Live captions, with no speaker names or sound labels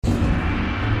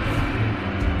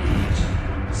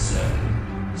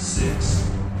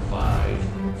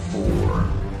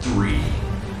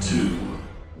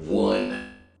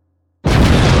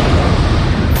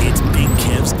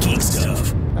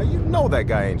that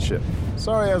guy ain't shit.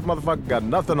 Sorry ass motherfucker got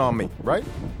nothing on me, right?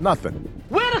 Nothing.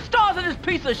 Where are the stars of this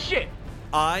piece of shit?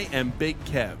 I am Big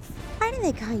Kev. Why do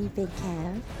they call you Big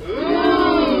Kev?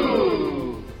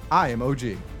 I am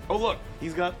OG. Oh look,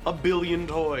 he's got a billion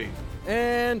toys.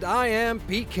 And I am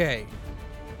PK.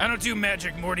 I don't do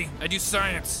magic, Morty. I do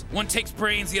science. One takes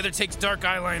brains, the other takes dark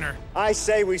eyeliner. I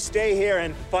say we stay here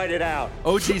and fight it out.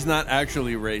 OG's not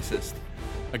actually racist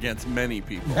against many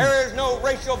people. There is no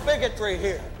racial bigotry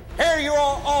here. Here you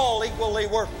are all equally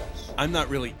worthless. I'm not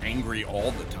really angry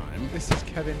all the time. This is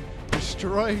Kevin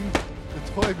destroying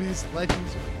the Toy Biz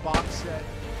Legends box set.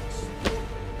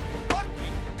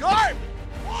 Fucking garbage!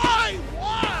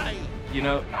 Why? You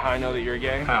know how I know that you're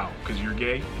gay? How? Because you're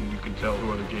gay and you can tell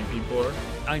who other gay people are?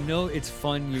 I know it's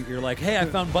fun. You're like, hey, I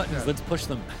found buttons. Let's push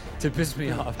them to piss me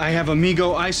off. I have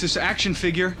Amigo Isis action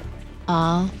figure.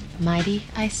 Almighty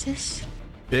Isis?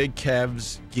 Big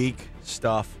Kev's Geek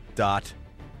Stuff.com.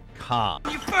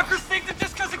 You fuckers think that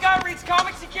just because a guy reads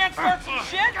comics he can't start some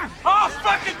shit? I'll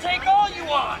fucking take all you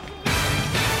want!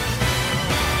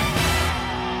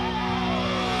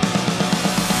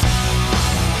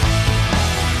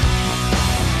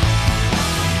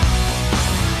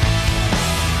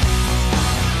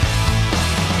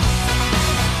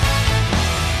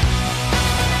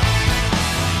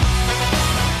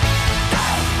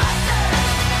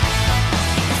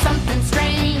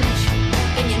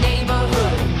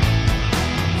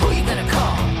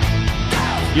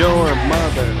 Your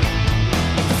mother.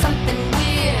 Something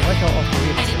weird. I like how off the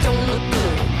And it don't look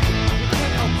good.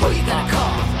 Who you gonna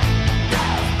call?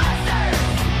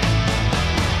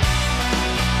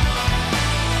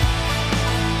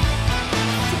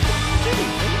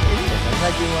 I'm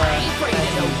glad you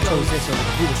chose this over the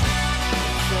Buddhist.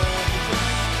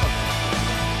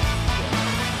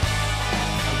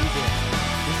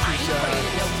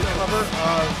 This is the cover of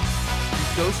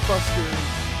the Ghostbusters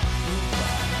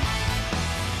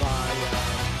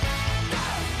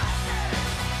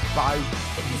by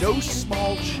No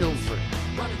Small Children.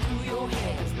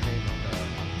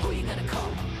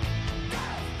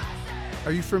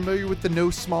 Are you familiar with the No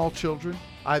Small Children?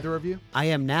 Either of you? I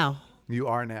am now. You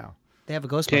are now. They have a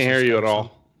Ghostbusters. Can't hear you at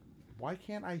all. Why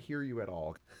can't I hear you at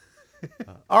all?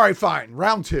 All right, fine.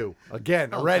 Round two.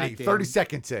 Again, already. goddamn. 30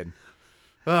 seconds in.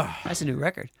 That's a new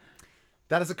record.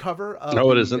 That is a cover of... No,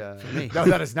 it isn't. For me. No,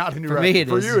 that is not a new For record. me it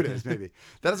For is. you it is, maybe.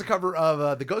 That is a cover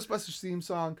of the Ghostbusters theme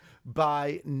song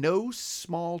by No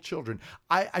Small Children.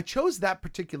 I chose that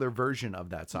particular version of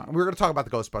that song. We were going to talk about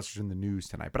the Ghostbusters in the news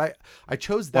tonight, but I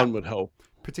chose that One would hope.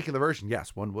 particular version.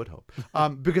 Yes, one would hope.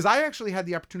 Because I actually had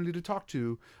the opportunity to talk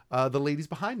to the ladies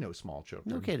behind No Small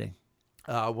Children. No kidding.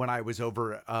 When I was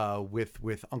over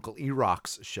with Uncle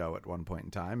E-Rock's show at one point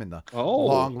in time in the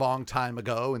Oh. long time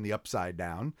ago in the Upside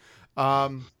Down.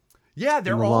 Yeah,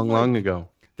 they're all long ago.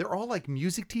 They're all like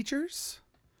music teachers.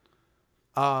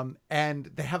 And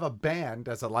they have a band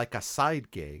as a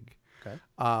side gig. Okay.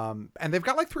 And they've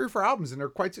got like 3 or 4 albums and they're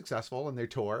quite successful and they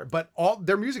tour, but all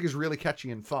their music is really catchy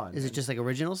and fun. Is it just like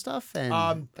original stuff and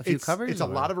a few It's- covers? It's a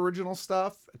lot of original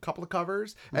stuff, a couple of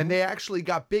covers, and they actually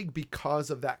got big because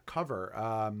of that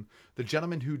cover. The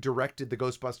gentleman who directed the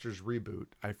Ghostbusters reboot,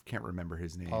 I can't remember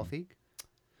his name. Paul Feig?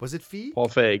 Was it Feig? Paul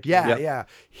Feig. Yeah, Yep. yeah.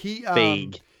 He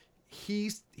Feig.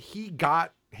 he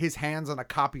got his hands on a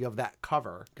copy of that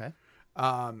cover. Okay.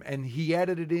 And he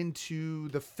added it into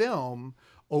the film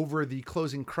over the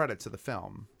closing credits of the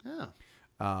film. Oh,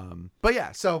 But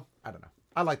yeah, so I don't know.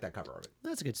 I like that cover of it.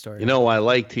 that's a good story. You know, I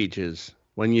like teachers.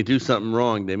 When you do something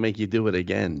wrong, they make you do it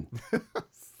again.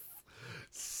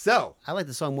 So I like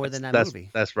the song more than that That's movie.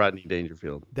 that's Rodney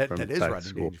Dangerfield. that from is Back to Rodney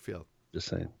School. Dangerfield. Just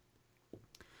saying.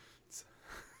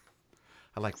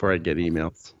 I like Before I get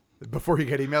emails. before you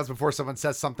get emails, before someone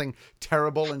says something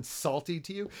terrible and salty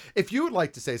to you. If you would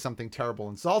like to say something terrible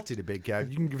and salty to Big Kev,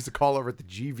 you can give us a call over at the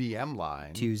GVM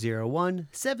line.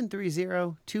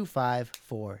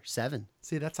 201-730-2547.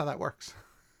 See, that's how that works.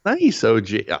 Nice, OG.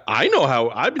 I know how.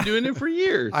 I've been doing it for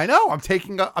years. I know. I'm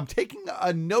taking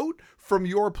a note from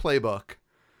your playbook.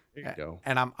 There you go.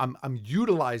 And I'm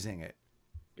utilizing it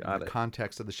in Got the it.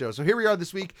 context of the show. So here we are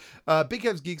this week, Big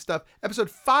Kev's Geek Stuff, episode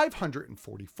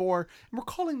 544, and we're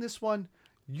calling this one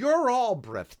 "You're All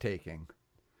Breathtaking."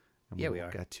 And Yeah, we we'll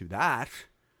are. get to that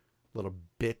little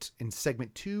bit in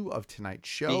segment 2 of tonight's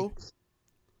show.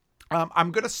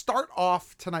 I'm going to start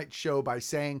off tonight's show by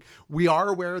saying we are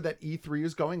aware that E3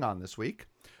 is going on this week.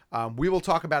 We will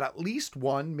talk about at least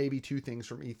 1, maybe 2 things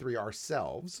from E3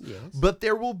 ourselves. Yes. But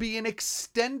there will be an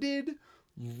extended,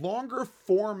 longer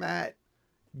format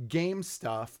game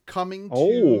stuff coming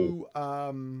to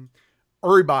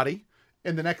everybody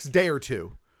in the next day or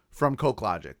two. from Coke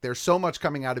Logic. There's so much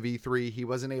coming out of E3. He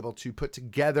wasn't able to put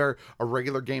together a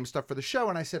regular game stuff for the show.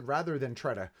 And I said, rather than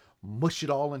try to mush it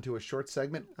all into a short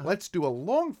segment, let's do a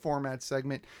long format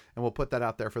segment, and we'll put that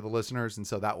out there for the listeners. And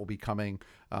so that will be coming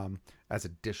as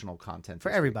additional content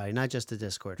for everybody, not just the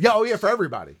Discord. Yeah. Oh yeah. For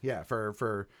everybody. Yeah.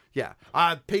 For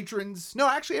patrons. No,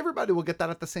 actually everybody will get that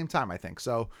at the same time, I think.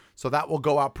 So that will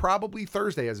go out probably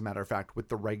Thursday, as a matter of fact, with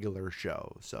the regular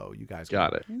show. So you guys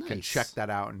can check that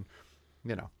out and,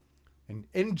 and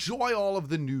enjoy all of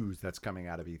the news that's coming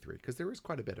out of E3, because there is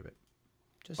quite a bit of it.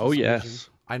 Yes.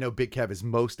 I know Big Kev is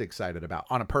most excited about,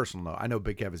 on a personal note, I know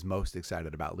Big Kev is most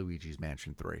excited about Luigi's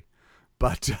Mansion 3.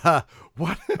 But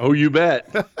what? Oh, you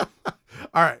bet.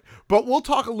 All right. But we'll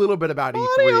talk a little bit about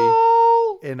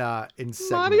E3 in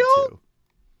segment 2.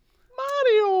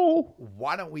 Mario.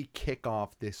 Why don't we kick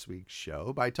off this week's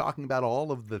show by talking about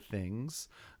all of the things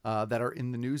that are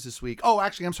in the news this week. Oh,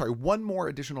 actually, I'm sorry. One more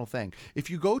additional thing. If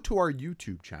you go to our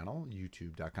YouTube channel,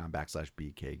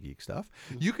 youtube.com/BKGeekStuff,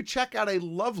 you could check out a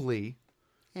lovely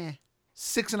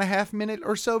 6.5 minute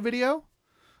or so video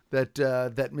that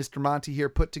Mr. Monty here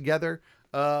put together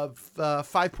of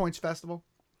 5 Points Festival.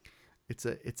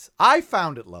 I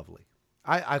found it lovely.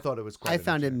 I thought it was quite. I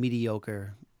found it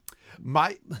mediocre.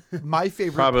 My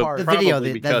favorite part, the video,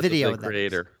 because the video, of the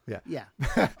creator. Yeah,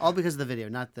 all because of the video,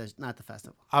 not the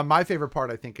festival. My favorite part,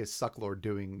 I think, is Sucklord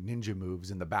doing ninja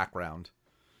moves in the background.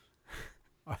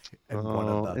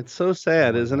 It's so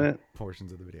sad, isn't it?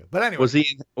 Portions of the video, but anyway, was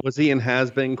he in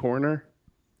Has-Been Corner?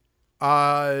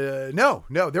 No,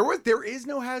 there is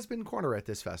no Has-Been Corner at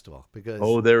this festival, because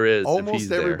there is. Almost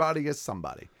everybody is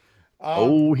somebody.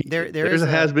 There's a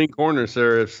Has-Been Corner,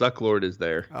 sir, if Sucklord is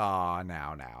there. Oh,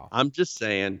 now. I'm just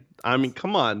saying. I mean,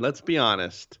 come on. Let's be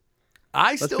honest.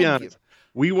 Let's be honest.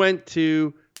 We went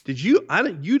to. Did you?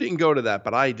 You didn't go to that,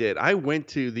 but I did. I went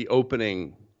to the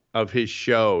opening of his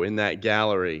show in that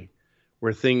gallery,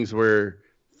 where things were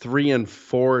 3 and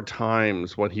 4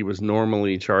 times what he was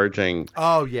normally charging.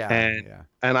 Oh yeah.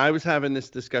 And I was having this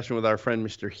discussion with our friend,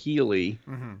 Mr. Healy.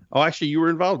 Mm-hmm. Oh, actually, you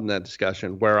were involved in that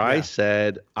discussion where I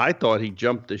said I thought he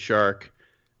jumped the shark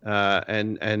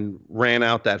and ran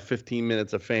out that 15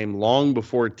 minutes of fame long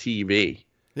before TV.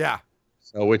 Yeah.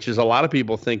 So, which is a lot of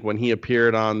people think when he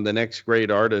appeared on The Next Great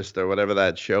Artist or whatever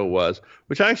that show was,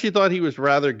 which I actually thought he was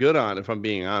rather good on, if I'm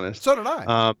being honest. So did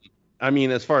I. I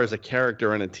mean, as far as a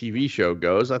character in a TV show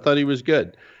goes, I thought he was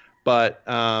good. But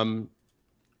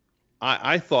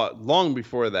I thought long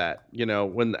before that,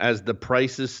 as the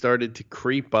prices started to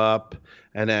creep up,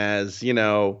 and as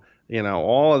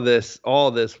all of this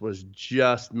was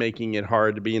just making it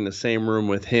hard to be in the same room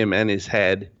with him and his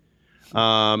head.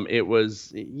 It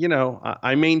was,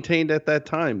 I maintained at that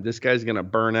time, this guy's going to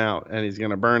burn out, and he's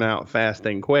going to burn out fast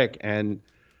and quick. And,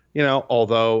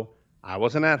 although I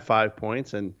wasn't at 5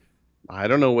 Points, and I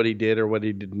don't know what he did or what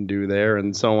he didn't do there,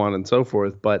 and so on and so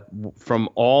forth. But from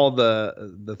all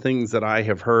the things that I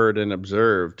have heard and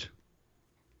observed,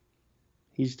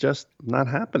 he's just not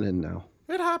happening now.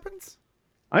 It happens.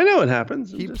 I know it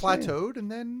happens. He plateaued, and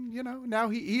then, now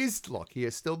he is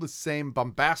still the same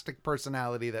bombastic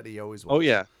personality that he always was. Oh,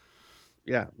 yeah.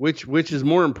 Yeah, which is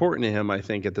more important to him, I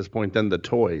think, at this point than the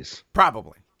toys.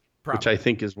 Probably. Which I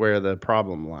think is where the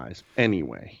problem lies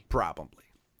anyway. Probably.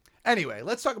 Anyway,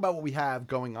 let's talk about what we have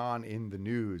going on in the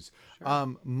news.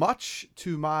 Sure. Much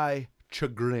to my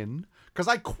chagrin, because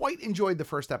I quite enjoyed the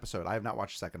first episode. I have not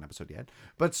watched the second episode yet,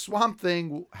 but Swamp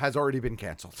Thing has already been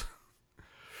canceled.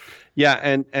 Yeah,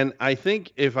 and I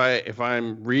think if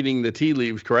I'm reading the tea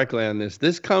leaves correctly on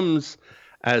this comes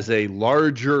as a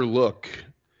larger look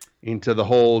into the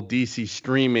whole DC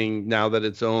streaming now that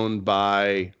it's owned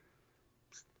by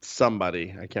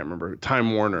somebody. I can't remember.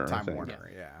 Time Warner.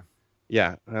 Yeah.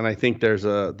 Yeah, and I think there's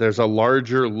a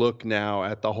larger look now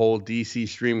at the whole DC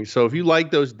streaming. So if you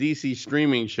like those DC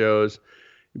streaming shows,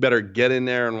 you better get in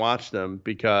there and watch them,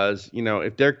 because,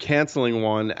 if they're canceling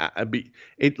one,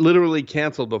 it literally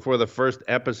canceled before the first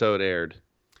episode aired.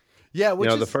 Yeah,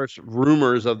 the first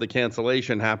rumors of the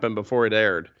cancellation happened before it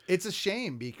aired. It's a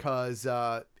shame, because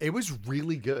it was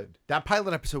really good. That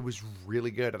pilot episode was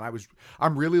really good, and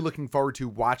I'm really looking forward to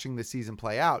watching the season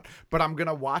play out. But I'm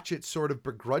gonna watch it sort of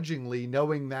begrudgingly,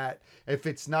 knowing that if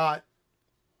it's not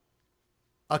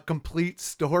a complete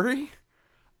story,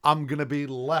 I'm gonna be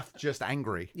left just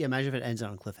angry. Yeah, imagine if it ends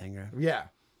on a cliffhanger. Yeah.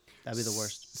 That'd be the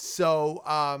worst. So,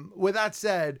 with that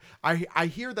said, I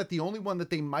hear that the only one that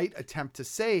they might attempt to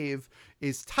save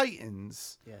is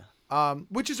Titans. Yeah.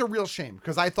 which is a real shame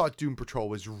because I thought Doom Patrol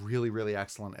was really, really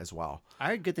excellent as well. I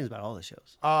heard good things about all the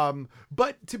shows.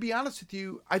 But to be honest with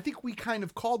you, I think we kind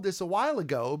of called this a while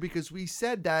ago because we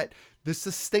said that the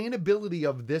sustainability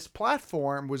of this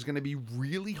platform was going to be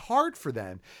really hard for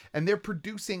them. And they're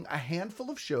producing a handful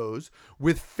of shows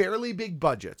with fairly big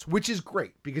budgets, which is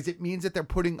great because it means that they're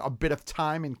putting a bit of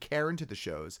time and care into the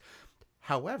shows.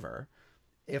 However,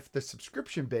 if the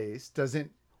subscription base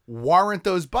doesn't warrant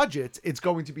those budgets, it's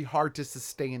going to be hard to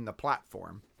sustain the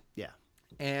platform. Yeah.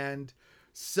 And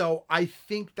so I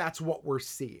think that's what we're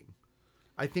seeing.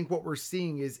 I think what we're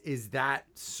seeing is that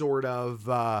sort of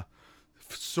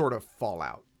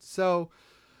fallout. So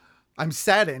I'm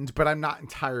saddened, but I'm not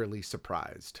entirely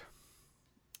surprised.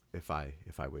 If I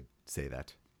would say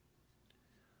that.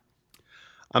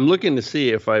 I'm looking to see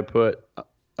if I put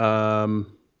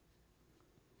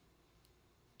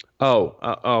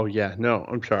Oh yeah, no,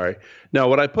 I'm sorry. No,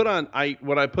 what I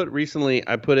put recently,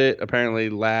 I put it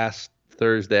apparently last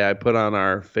Thursday. I put on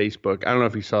our Facebook. I don't know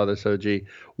if you saw this, OG.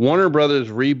 Warner Brothers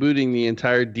rebooting the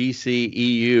entire DC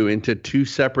EU into 2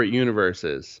 separate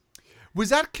universes. Was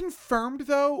that confirmed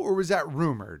though, or was that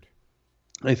rumored?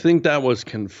 I think that was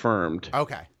confirmed.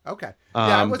 Okay.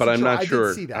 Yeah, but I'm not sure. I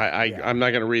did see that. I'm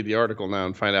not going to read the article now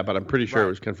and find out, but I'm pretty sure it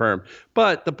was confirmed.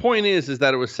 But the point is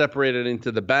that it was separated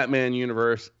into the Batman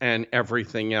universe and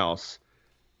everything else,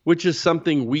 which is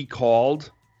something we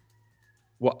called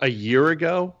a year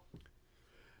ago.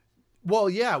 Well,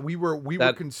 yeah, we were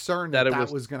concerned that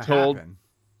was going to happen.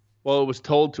 Well, it was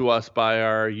told to us by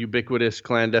our ubiquitous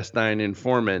clandestine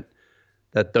informant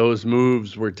that those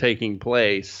moves were taking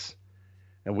place.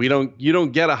 And you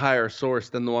don't get a higher source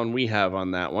than the one we have on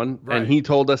that one. Right. And he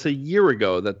told us a year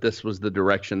ago that this was the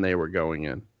direction they were going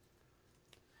in.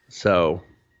 So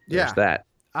there's that.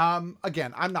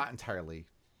 Again, I'm not entirely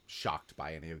shocked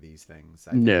by any of these things.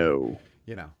 I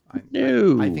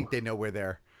think they know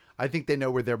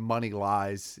where their money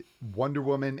lies. Wonder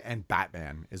Woman and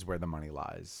Batman is where the money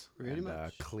lies. Pretty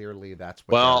much. Clearly that's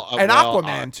what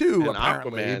Aquaman too,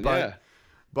 apparently. Aquaman,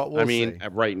 but we'll see.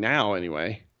 Right now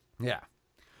anyway. Yeah.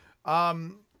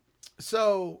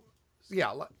 So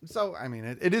I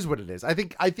mean, it is what it is. I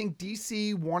think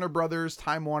DC, Warner Brothers,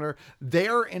 Time Warner,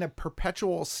 they're in a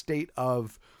perpetual state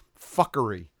of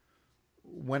fuckery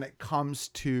when it comes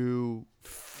to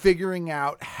figuring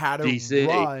out how to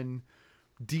run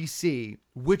DC,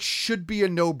 which should be a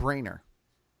no-brainer.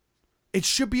 It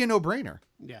should be a no-brainer.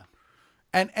 Yeah.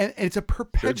 And it's a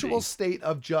perpetual state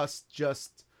of just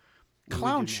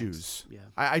clown shoes. Yeah.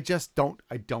 I don't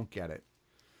get it.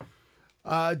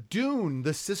 Dune,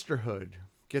 The Sisterhood,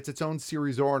 gets its own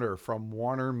series order from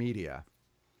Warner Media.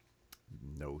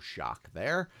 No shock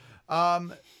there.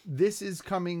 This is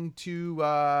coming to...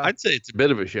 I'd say it's a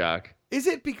bit of a shock. Is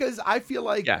it? Because I feel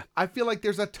like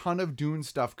there's a ton of Dune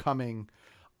stuff coming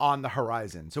on the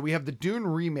horizon. So we have the Dune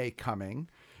remake coming,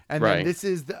 and then this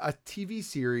is a TV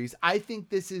series. I think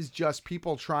this is just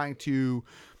people trying to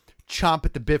chomp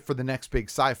at the bit for the next big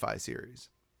sci-fi series.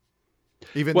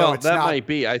 Even though it's might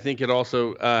be. I think it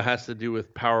also has to do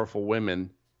with powerful women.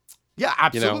 Yeah,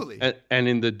 absolutely. And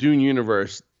in the Dune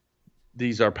universe,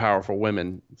 these are powerful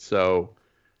women. So,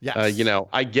 I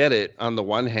get it on the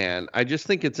one hand. I just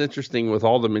think it's interesting with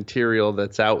all the material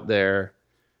that's out there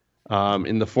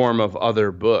in the form of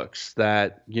other books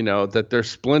that, that they're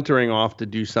splintering off to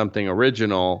do something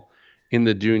original in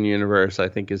the Dune universe. I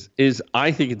think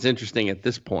I think it's interesting at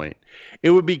this point.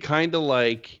 It would be kind of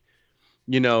like,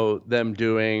 them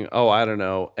doing,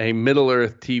 a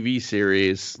Middle-earth TV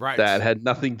series that had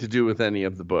nothing to do with any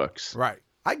of the books. Right.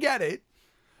 I get it.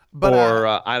 But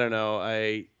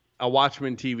a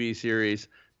Watchmen TV series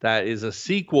that is a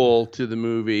sequel to the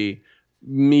movie,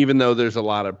 even though there's a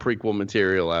lot of prequel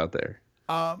material out there.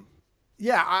 I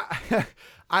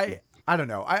don't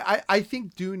know. I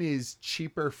think Dune is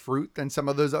cheaper fruit than some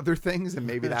of those other things, and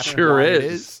maybe that's sure why is. It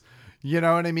is. You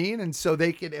know what I mean? And so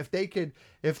if they could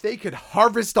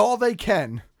harvest all they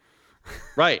can.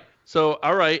 Right. So,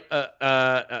 all right.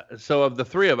 So of the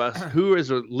three of us, who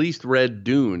has at least read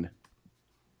Dune?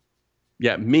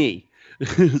 Yeah, me.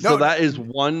 That is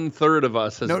 1/3 of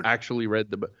us has actually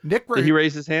read the book. Did he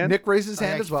raise his hand? Nick raised his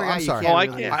hand as well. I'm sorry.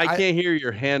 I can't hear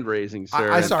your hand raising,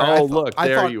 sir. I'm sorry. Look,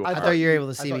 there you are. I thought you were able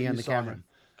to see me on the camera.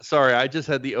 Sorry, I just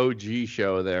had the OG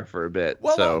show there for a bit.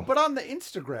 But on the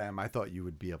Instagram, I thought you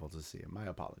would be able to see it. My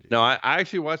apologies. No, I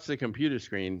actually watched the computer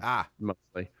screen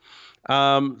mostly.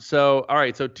 All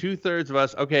right, so 2/3 of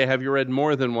us. Okay, have you read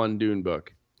more than one Dune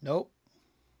book? Nope.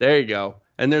 There you go.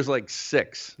 And there's like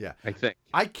 6. Yeah, I think.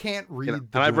 I can't read. And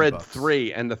I've read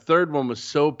 3, and the third one was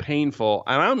so painful.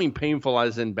 And I don't mean painful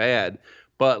as in bad,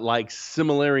 but like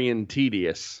Silmarillion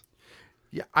tedious.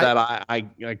 Yeah, that I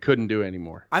couldn't do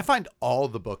anymore. I find all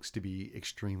the books to be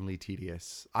extremely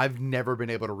tedious. I've never been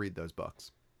able to read those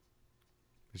books.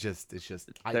 It's just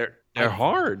They're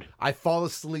hard. I fall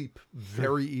asleep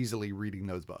very easily reading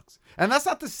those books. And that's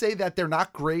not to say that they're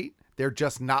not great. They're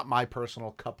just not my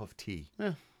personal cup of tea.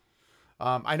 Yeah.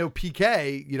 I know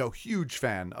PK, huge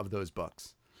fan of those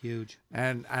books. Huge.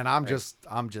 And I'm just,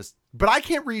 but I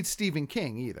can't read Stephen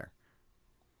King either.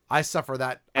 I suffer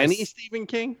that. Any Stephen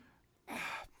King?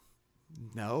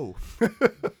 No.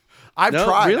 I've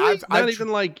tried. Really? I've not even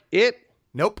like It?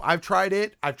 Nope. I've tried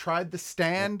it. I've tried The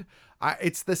Stand.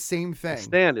 It's the same thing. The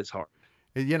Stand is hard.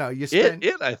 You spend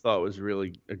it I thought was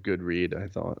really a good read. I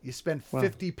thought you spend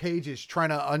 50 pages trying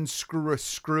to unscrew a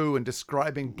screw and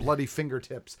describing bloody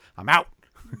fingertips. I'm out.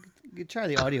 You try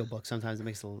the audiobook. Sometimes it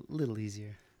makes it a little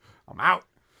easier. I'm out.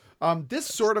 This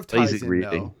sort of ties Lazy in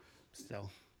reading. Though.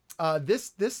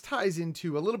 This ties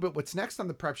into a little bit what's next on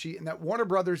the prep sheet, and that Warner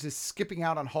Brothers is skipping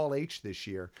out on Hall H this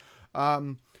year.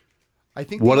 I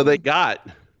think. What do they got?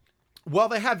 Well,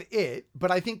 they have It, but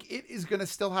I think It is going to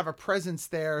still have a presence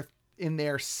there in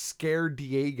their Scare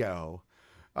Diego.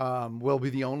 Will be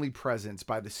the only presence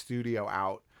by the studio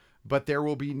out, but there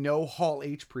will be no Hall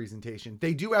H presentation.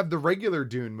 They do have the regular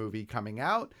Dune movie coming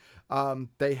out.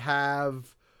 They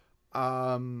have.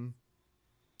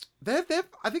 They have.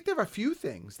 I think they have a few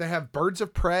things. They have Birds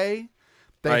of Prey.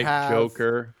 They have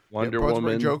Joker, Wonder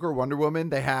Woman. Joker, Wonder Woman.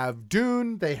 They have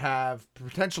Dune. They have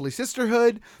potentially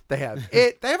Sisterhood. They have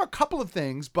It. They have a couple of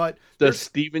things, but the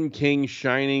Stephen King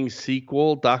Shining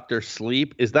sequel, Dr.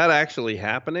 Sleep, is that actually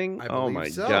happening? Oh my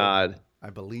God. I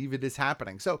believe it is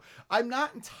happening. So I'm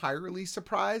not entirely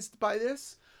surprised by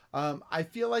this. I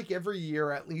feel like every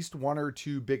year at least one or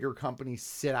two bigger companies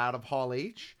sit out of Hall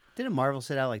H. Didn't Marvel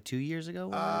sit out like 2 years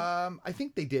ago? I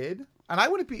think they did. And I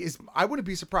wouldn't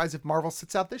be surprised if Marvel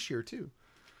sits out this year too.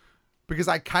 Because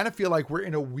I kind of feel like we're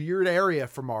in a weird area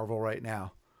for Marvel right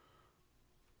now.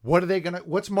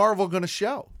 What's Marvel gonna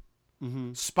show?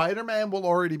 Mm-hmm. Spider-Man will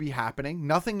already be happening.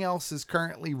 Nothing else is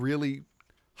currently really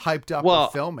hyped up or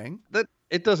filming.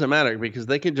 It doesn't matter because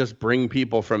they could just bring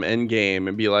people from Endgame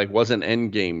and be like, wasn't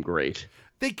Endgame great?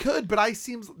 They could, but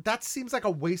that seems like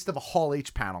a waste of a Hall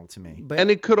H panel to me.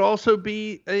 And it could also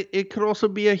be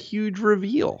a huge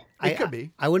reveal. It could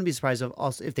be. I wouldn't be surprised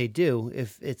if they do,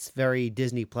 if it's very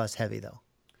Disney Plus heavy though.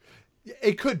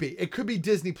 It could be. It could be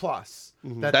Disney Plus.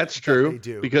 Mm-hmm. That's true.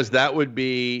 Because that would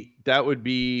be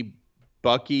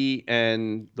Bucky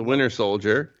and the Winter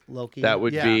Soldier. Loki. That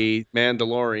would be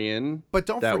Mandalorian. But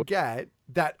don't forget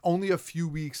that only a few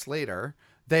weeks later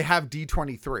they have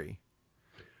D23.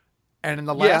 And in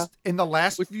the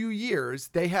last few years,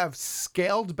 they have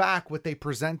scaled back what they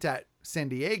present at San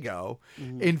Diego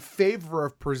in favor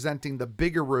of presenting the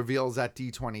bigger reveals at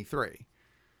D23.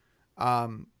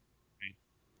 And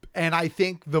I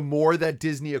think the more that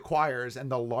Disney acquires and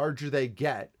the larger they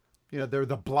get, they're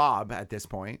the blob at this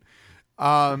point.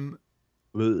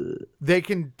 They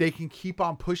can keep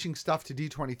on pushing stuff to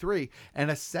D23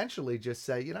 and essentially just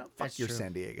say, fuck That's your true.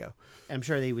 San Diego. I'm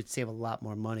sure they would save a lot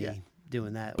more money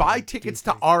doing that. Buy tickets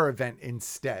to our event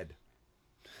instead.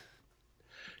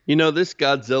 This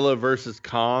Godzilla versus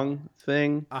Kong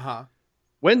thing. Uh-huh.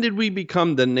 When did we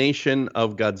become the nation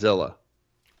of Godzilla?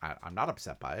 I'm not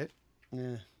upset by it.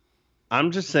 Yeah.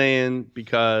 I'm just saying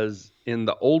because in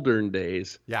the olden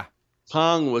days,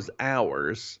 Kong was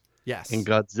ours. Yes. And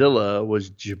Godzilla was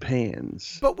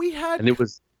Japan's. But we had... And it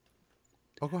was...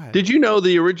 Oh, go ahead. Did you know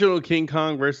the original King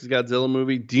Kong versus Godzilla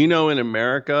movie? Do you know in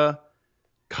America,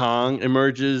 Kong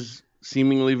emerges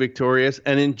seemingly victorious,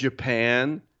 and in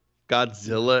Japan,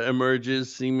 Godzilla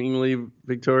emerges seemingly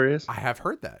victorious? I have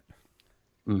heard that.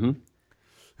 Mm-hmm.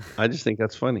 I just think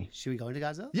that's funny. Should we go into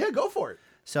Godzilla? Yeah, go for it.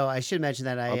 So I should mention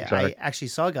that I actually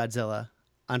saw Godzilla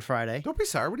on Friday. Don't be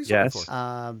sorry. What are you sorry for?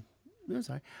 I'm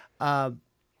sorry.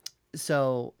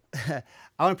 So I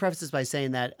want to preface this by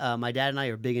saying that my dad and I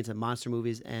are big into monster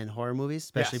movies and horror movies,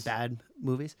 especially bad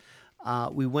movies.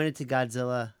 We went into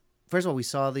Godzilla. First of all, we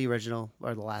saw the original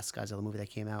or the last Godzilla movie that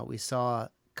came out. We saw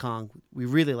Kong. We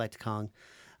really liked Kong.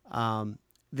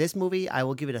 This movie, I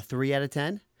will give it a 3 out of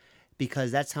 10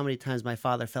 because that's how many times my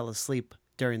father fell asleep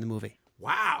during the movie.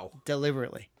 Wow.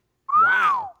 Deliberately.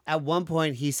 Wow. At one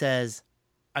point, he says,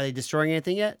 "Are they destroying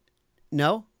anything yet?"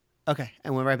 No? Okay.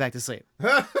 And went right back to sleep.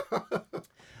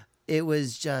 It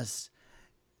was just...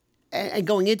 And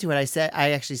going into it,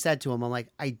 I actually said to him, I'm like,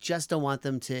 I just don't want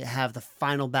them to have the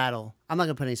final battle. I'm not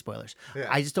going to put any spoilers. Yeah.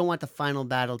 I just don't want the final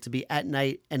battle to be at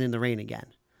night and in the rain again.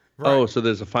 Right. Oh, so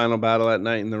there's a final battle at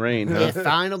night in the rain, huh? Yeah,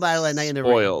 final battle at night in the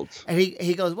Spoiled. rain. And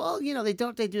he goes, well, they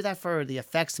do that for the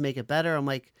effects to make it better. I'm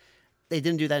like, they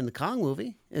didn't do that in the Kong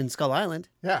movie in Skull Island.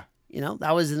 Yeah.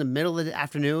 That was in the middle of the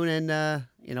afternoon and,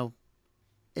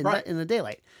 in the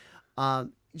daylight.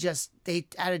 Just they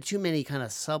added too many kind of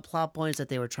subplot points that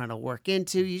they were trying to work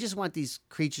into. You just want these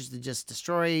creatures to just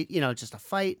destroy, just a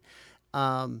fight.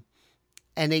 And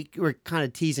they were kind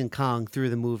of teasing Kong through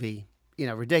the movie,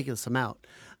 ridiculous amount.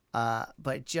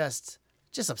 But just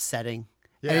upsetting.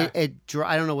 Yeah. And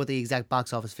I don't know what the exact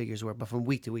box office figures were, but from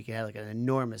week to week it had like an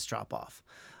enormous drop off.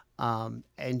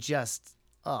 And just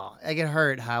I get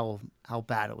hurt how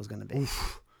bad it was going to be.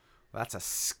 Oof. That's a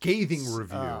scathing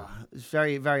review. It's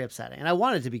very, very upsetting. And I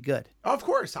want it to be good. Of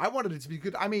course. I wanted it to be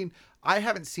good. I mean, I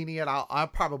haven't seen it yet. I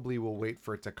probably will wait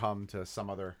for it to come to some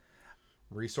other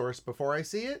resource before I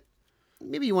see it.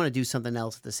 Maybe you want to do something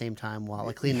else at the same time while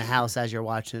like cleaning the house as you're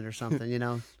watching it or something,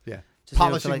 Yeah. Just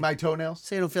polishing my toenails.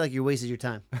 So you don't feel like you wasted your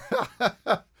time.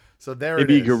 So there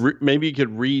maybe it is. Maybe you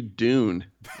could read Dune.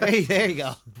 Hey, there you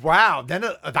go. Wow. Then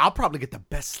I'll probably get the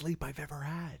best sleep I've ever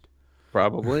had.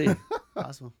 Probably.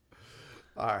 Awesome.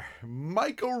 All right.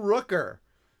 Michael Rooker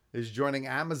is joining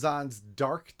Amazon's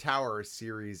Dark Tower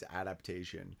series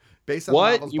adaptation. Based on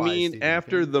what? novels You by mean Stephen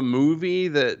after King. the movie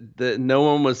that no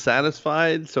one was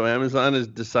satisfied, so Amazon has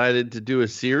decided to do a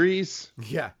series?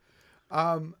 Yeah.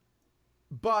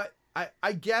 But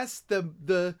I guess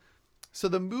the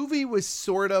movie was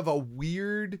sort of a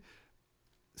weird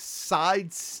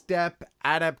sidestep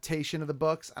adaptation of the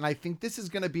books, and I think this is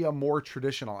going to be a more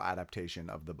traditional adaptation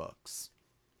of the books.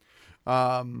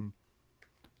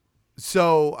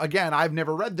 So again, I've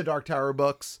never read the Dark Tower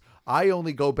books. I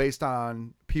only go based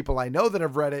on people I know that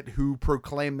have read it who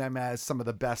proclaim them as some of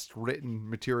the best written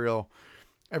material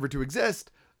ever to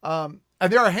exist.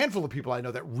 And there are a handful of people I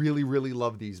know that really, really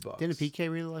love these books. Didn't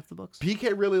PK really like the books?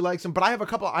 PK really likes them, but I have a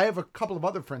couple of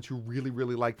other friends who really,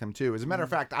 really like them too. As a matter of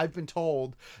fact, I've been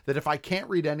told that if I can't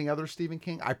read any other Stephen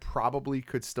King, I probably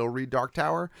could still read Dark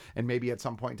Tower, and maybe at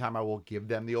some point in time I will give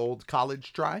them the old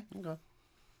college try. Okay.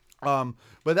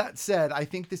 But that said, I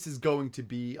think this is going to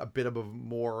be a bit of a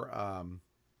more, I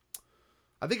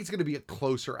think it's going to be a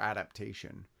closer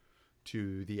adaptation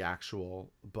to the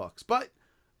actual books, but,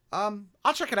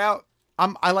 I'll check it out.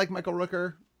 I like Michael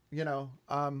Rooker,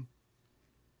 I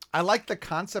like the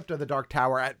concept of the Dark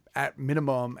Tower at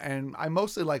minimum, and I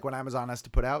mostly like what Amazon has to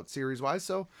put out series wise.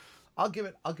 So I'll give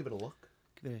it a look.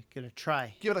 Give it a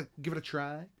try. Give it a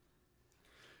try.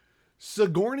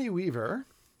 Sigourney Weaver,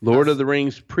 Lord of the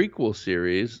Rings prequel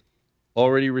series,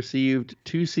 already received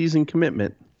 2-season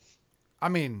commitment. I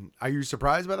mean, are you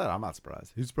surprised by that? I'm not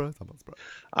surprised. You surprised? I'm not surprised.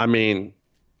 I mean,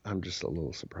 I'm just a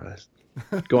little surprised.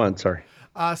 Go on, sorry.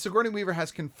 Sigourney Weaver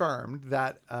has confirmed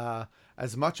that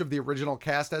as much of the original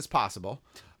cast as possible.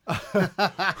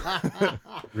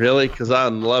 Really? Because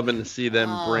I'm loving to see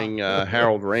them bring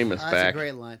Harold Ramis That's back. a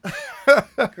great line.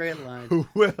 Great line.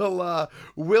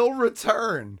 Will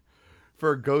return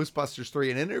for Ghostbusters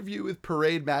 3. An interview with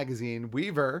Parade Magazine,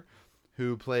 Weaver,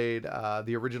 who played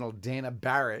the original Dana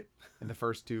Barrett in the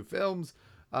first two films,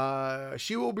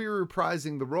 she will be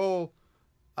reprising the role.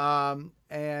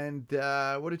 And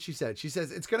what did she say? She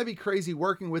says, it's going to be crazy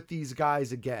working with these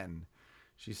guys again,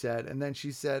 she said. And then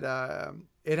she said,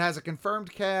 it has a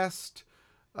confirmed cast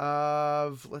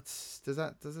of, does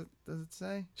it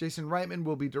say? Jason Reitman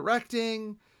will be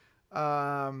directing,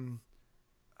 I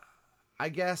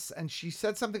guess. And she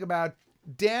said something about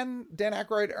Dan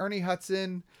Aykroyd, Ernie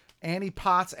Hudson, Annie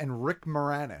Potts, and Rick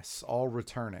Moranis all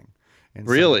returning in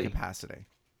some capacity.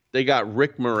 They got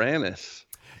Rick Moranis.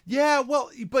 Yeah, well,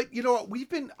 but you know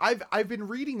what? I've been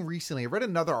reading recently. I read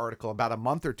another article about a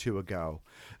month or two ago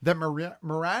that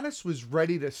Moranis was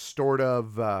ready to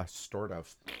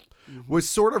was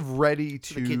sort of ready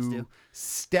to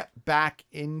step back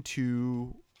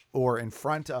into or in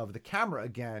front of the camera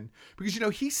again, because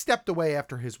he stepped away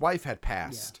after his wife had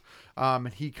passed,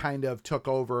 and he kind of took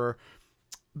over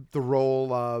the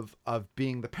role of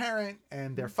being the parent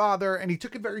and their father, and he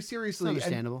took it very seriously.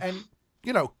 Understandable. And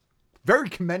very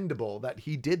commendable that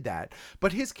he did that.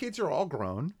 But his kids are all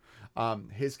grown.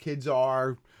 His kids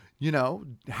are,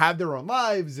 have their own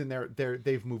lives, and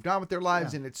they've moved on with their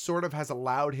lives, and it sort of has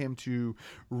allowed him to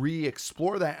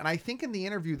re-explore that. And I think in the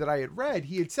interview that I had read,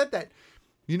 he had said that,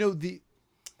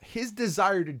 his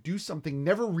desire to do something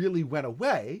never really went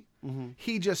away. Mm-hmm.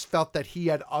 He just felt that he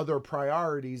had other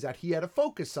priorities that he had to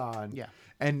focus on. Yeah.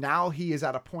 And now he is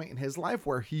at a point in his life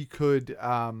where he could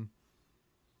come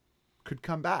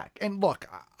back. And look,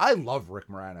 I love Rick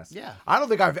Moranis. Yeah. I don't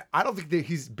think that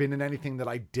he's been in anything that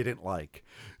I didn't like.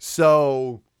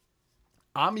 So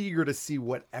I'm eager to see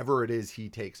whatever it is he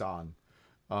takes on.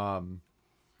 Some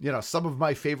of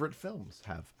my favorite films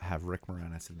have Rick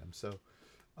Moranis in them. So,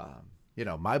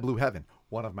 My Blue Heaven,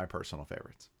 one of my personal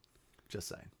favorites. Just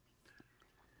saying.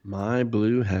 My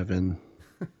Blue Heaven.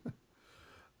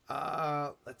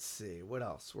 Let's see what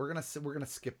else. We're gonna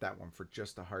skip that one for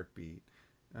just a heartbeat.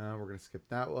 We're gonna skip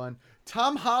that one.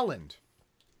 Tom Holland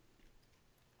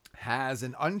has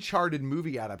an Uncharted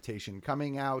movie adaptation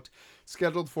coming out,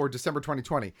 scheduled for December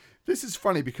 2020. This is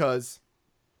funny because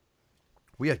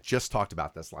we had just talked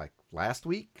about this like last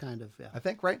week. Kind of, yeah. I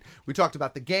think, right? We talked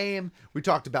about the game. We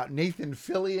talked about Nathan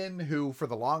Fillion, who for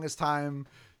the longest time,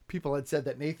 people had said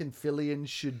that Nathan Fillion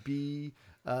should be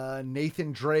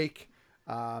Nathan Drake.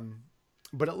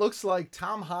 But it looks like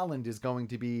Tom Holland is going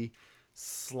to be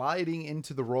sliding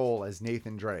into the role as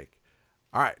Nathan Drake.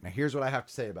 All right, now here's what I have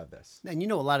to say about this. And you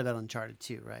know a lot about Uncharted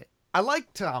too, right? I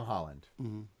like Tom Holland.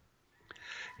 Mm-hmm.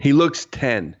 He looks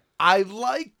 10. I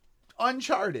like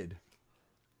Uncharted.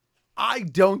 I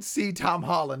don't see Tom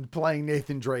Holland playing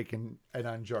Nathan Drake in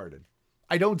Uncharted.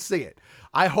 I don't see it.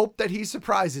 I hope that he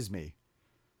surprises me.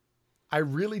 I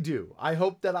really do. I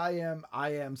hope that I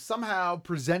am somehow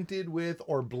presented with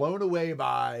or blown away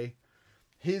by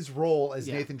his role as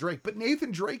Nathan Drake. But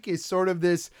Nathan Drake is sort of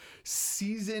this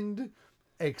seasoned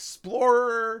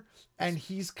explorer, and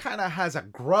he's kind of has a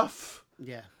gruff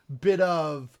bit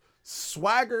of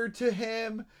swagger to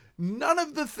him. None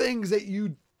of the things that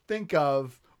you think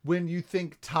of when you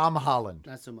think Tom Holland.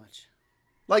 Not so much.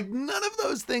 Like, none of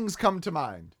those things come to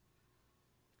mind.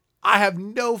 I have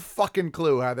no fucking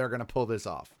clue how they're going to pull this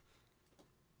off.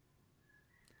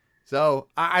 So,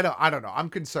 I don't know. I'm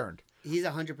concerned. He's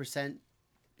 100%.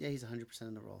 Yeah, he's 100%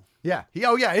 in the role. Yeah.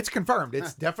 It's confirmed.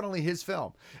 It's definitely his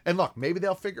film. And look, maybe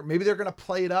they're going to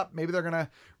play it up. Maybe they're going to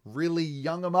really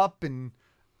young him up. And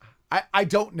I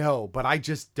don't know, but I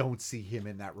just don't see him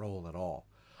in that role at all.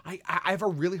 I have a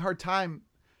really hard time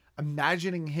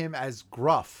imagining him as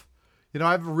gruff.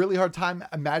 I have a really hard time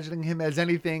imagining him as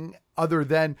anything other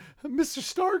than Mr.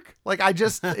 Stark. Like,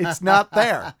 it's not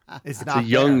there. It's not a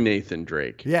young Nathan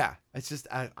Drake. Yeah. It's just,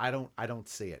 I don't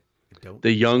see it.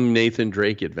 The young Nathan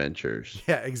Drake adventures.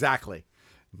 Yeah, exactly.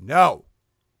 No.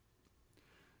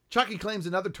 Chucky claims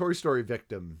another Toy Story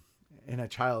victim in a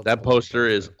child. That poster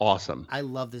is awesome. I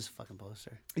love this fucking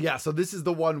poster. Yeah. So this is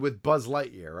the one with Buzz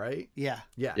Lightyear, right? Yeah.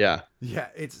 Yeah.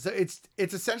 It's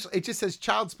essentially, it just says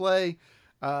Child's Play,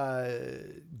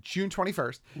 June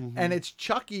 21st. Mm-hmm. And it's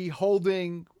Chucky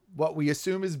holding what we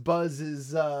assume is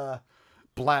Buzz's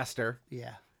blaster.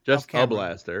 Yeah. Just a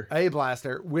blaster. A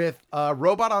blaster with a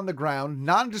robot on the ground,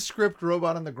 nondescript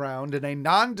robot on the ground, and a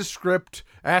nondescript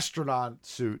astronaut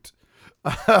suit.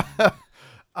 The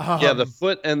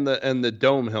foot and the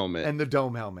dome helmet. And the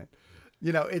dome helmet.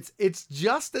 It's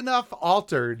just enough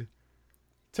altered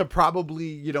to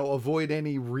probably, avoid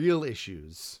any real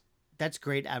issues. That's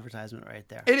great advertisement right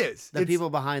there. It is. The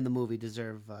people behind the movie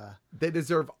deserve they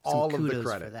deserve all of the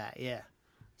credit for that. Yeah.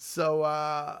 So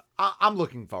I'm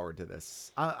looking forward to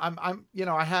this. I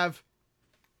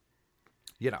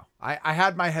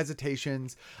had my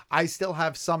hesitations. I still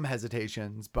have some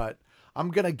hesitations, but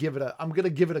I'm gonna give it a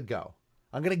go.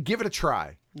 I'm gonna give it a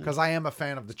try because I am a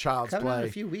fan of the Child's Coming Play out in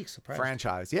a few weeks,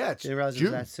 franchise. Yeah, it's June. It was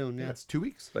that soon. Yeah, it's 2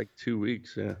 weeks. Like 2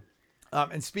 weeks. Yeah.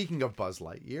 And speaking of Buzz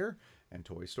Lightyear and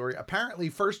Toy Story, apparently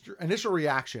first initial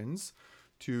reactions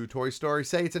to Toy Story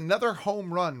say it's another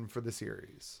home run for the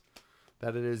series.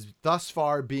 That it is thus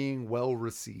far being well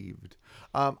received.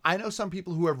 I know some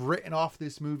people who have written off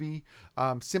this movie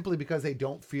simply because they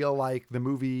don't feel like the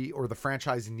movie or the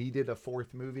franchise needed a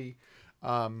fourth movie.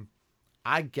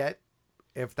 I get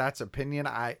if that's your opinion,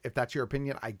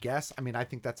 I guess. I mean, I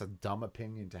think that's a dumb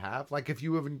opinion to have. Like if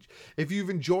you've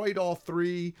enjoyed all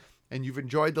three and you've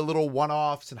enjoyed the little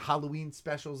one-offs and Halloween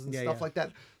specials and stuff like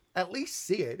that, at least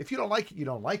see it. If you don't like it, you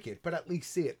don't like it, but at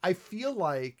least see it. I feel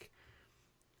like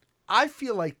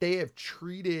they have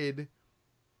treated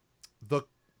the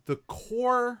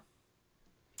core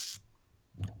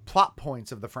plot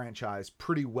points of the franchise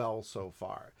pretty well so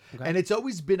far. Okay. And it's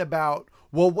always been about,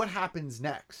 well, what happens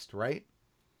next, right?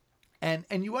 And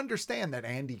you understand that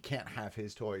Andy can't have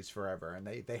his toys forever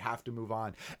and they have to move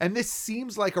on. And this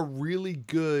seems like a really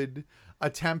good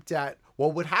attempt at,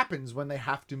 well, what happens when they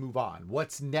have to move on?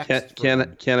 What's next?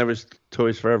 Can't have his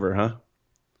toys forever, huh?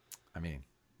 I mean,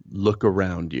 look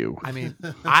around you. I mean,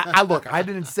 I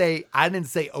didn't say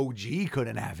OG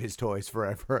couldn't have his toys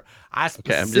forever. I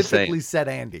specifically said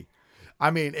Andy. I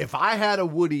mean, if I had a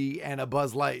Woody and a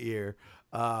Buzz Lightyear,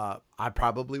 I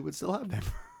probably would still have them.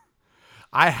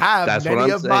 I have many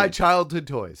of my childhood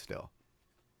toys still.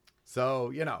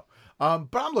 So, but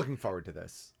I'm looking forward to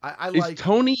this. Is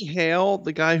Tony Hale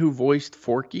the guy who voiced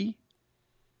Forky?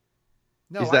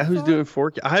 No, Is that I who's thought- doing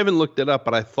Forky? I haven't looked it up,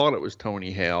 but I thought it was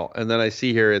Tony Hale. And then I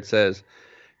see here it says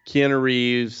Keanu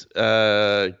Reeves,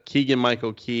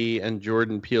 Keegan-Michael Key, and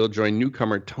Jordan Peele join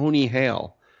newcomer Tony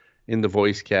Hale in the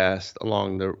voice cast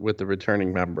with the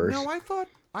returning members. No, I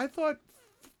thought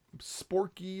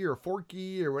Sporky or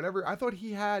Forky or whatever. I thought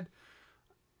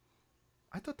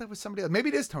that was somebody else. Maybe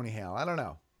it is Tony Hale. I don't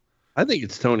know. I think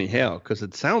it's Tony Hale because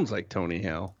it sounds like Tony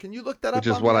Hale. Can you look that up Which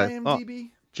is on what the I IMDb?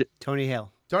 Tony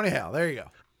Hale. Tony Hale. There you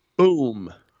go.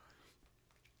 Boom.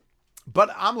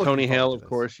 But I'm looking Tony forward Hale, to of this.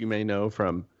 course, you may know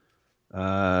from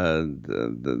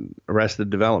the Arrested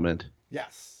Development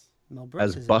Yes. Mel Brooks as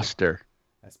is in it. Buster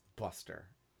That's Buster.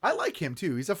 I like him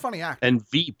too. He's a funny actor. and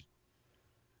Veep.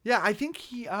 Yeah, I think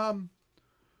he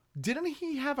didn't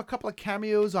he have a couple of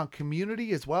cameos on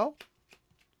Community as well?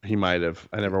 He might have.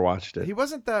 I never watched it. He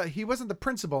wasn't the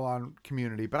principal on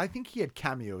Community, but I think he had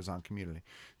cameos on Community.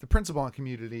 The principal on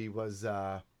Community was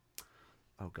oh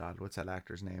God, what's that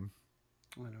actor's name?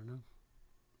 I don't know.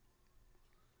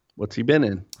 What's he been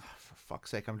in? For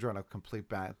fuck's sake, I'm drawing a complete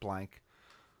blank.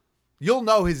 You'll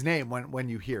know his name when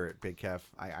you hear it, Big Kev.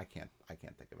 I can't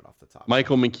think of it off the top.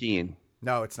 Michael McKean.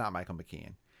 No, it's not Michael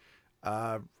McKean.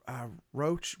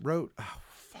 Roach wrote. Oh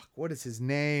fuck, what is his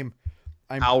name?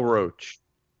 Al Roach.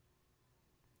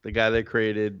 The guy that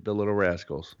created The Little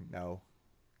Rascals. No.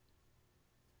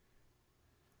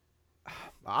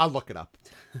 I'll look it up.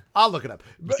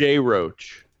 But Jay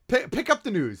Roach. pick up the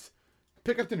news.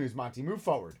 Pick up the news, Monty. Move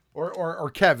forward.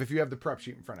 Or Kev, if you have the prep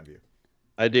sheet in front of you.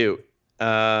 I do.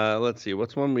 Let's see.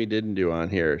 What's one we didn't do on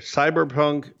here?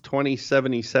 Cyberpunk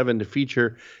 2077 to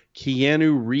feature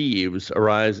Keanu Reeves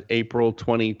arrives April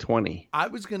 2020. I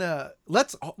was gonna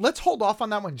let's hold off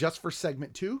on that one just for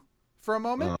segment 2 for a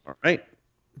moment. All right.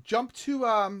 Jump to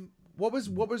what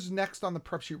was next on the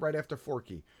prep sheet right after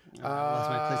Forky? I lost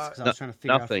my place because I was trying to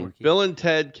figure Nothing. out Forky. Bill and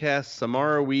Ted cast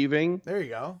Samara Weaving, There you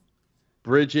go.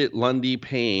 Bridget Lundy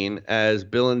Payne as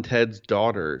Bill and Ted's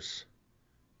daughters.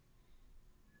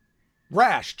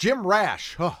 Jim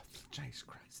Rash. Oh, Jesus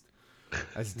Christ.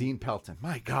 As Dean Pelton.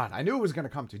 My God, I knew it was going to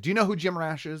come to. Do you know who Jim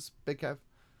Rash is, Big Kev?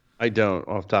 I don't.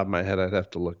 Off the top of my head, I'd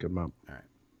have to look him up. All right.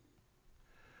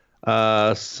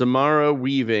 Samara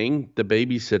Weaving, the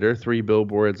babysitter, 3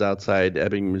 billboards outside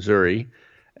Ebbing, Missouri,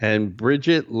 and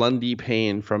Bridget Lundy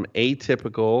Payne from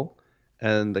Atypical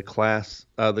and the Glass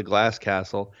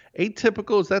Castle.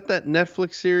 Atypical, is that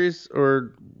Netflix series,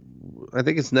 or I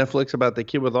think it's Netflix about the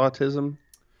kid with autism?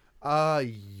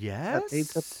 Yes.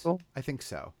 Atypical? I think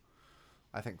so.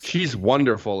 She's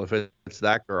wonderful. If it's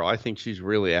that girl, I think she's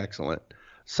really excellent.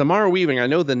 Samara Weaving, I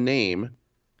know the name,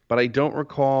 but I don't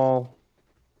recall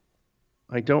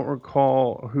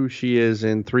who she is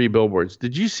in 3 Billboards.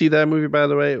 Did you see that movie, by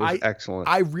the way? It was excellent.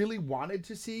 I really wanted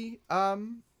to see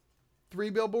 3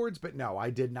 Billboards, but no, I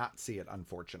did not see it,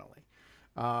 unfortunately.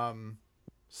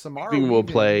 Samara Weaving will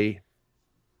play.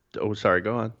 Oh, sorry.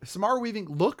 Go on. Samara Weaving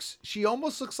she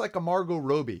almost looks like a Margot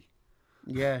Robbie.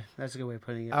 Yeah, that's a good way of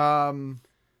putting it.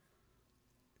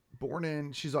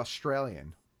 She's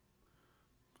Australian.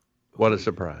 What a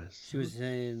surprise. She was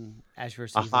in Ash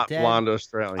vs. A Evil hot Dead. blonde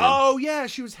Australian. Oh, yeah.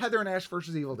 She was Heather in Ash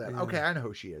vs. Evil Dead. Yeah. Okay, I know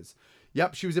who she is.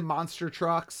 Yep, she was in Monster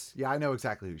Trucks. Yeah, I know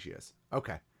exactly who she is.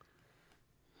 Okay.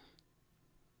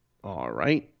 All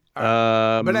right.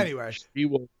 But anyway.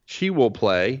 She will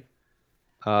play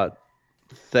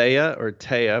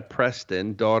Thea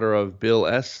Preston, daughter of Bill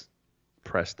S.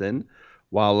 Preston,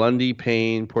 while Lundy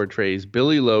Payne portrays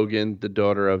Billy Logan, the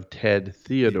daughter of Ted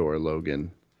Theodore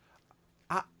Logan.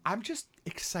 I'm just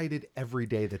excited every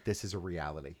day that this is a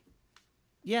reality.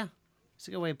 Yeah, it's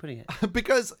a good way of putting it.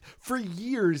 Because for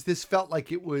years this felt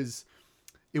like it was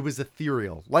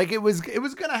ethereal. Like it was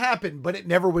going to happen, but it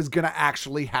never was going to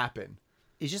actually happen.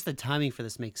 It's just the timing for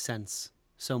this makes sense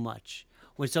so much.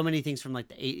 When so many things from like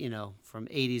from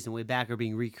 80s and way back are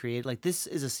being recreated, like this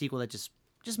is a sequel that just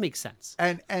makes sense.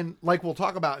 And like we'll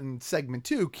talk about in segment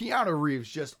 2, Keanu Reeves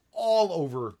just all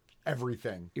over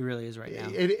everything. It really is right now.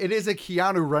 It is a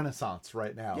Keanu renaissance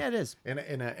right now. Yeah, it is. In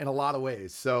a lot of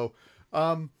ways. So,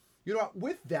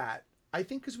 with that, I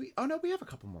think because we have a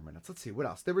couple more minutes. Let's see what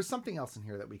else. There was something else in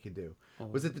here that we could do. Oh.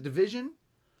 Was it The Division?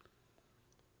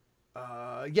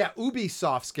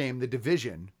 Ubisoft's game, The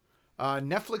Division.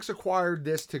 Netflix acquired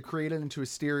this to create it into a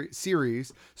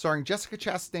series starring Jessica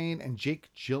Chastain and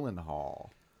Jake Gyllenhaal.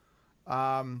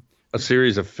 A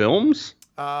series of films?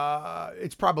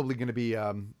 It's probably going to be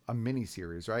a mini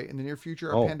series, right? In the near future,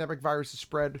 a pandemic virus is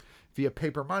spread via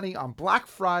paper money on Black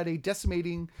Friday,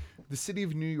 decimating the city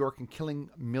of New York and killing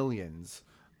millions.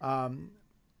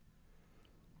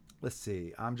 Let's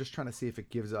see. I'm just trying to see if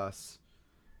it gives us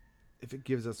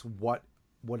what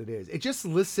what it is. It just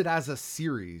lists it as a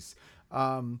series.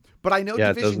 But I know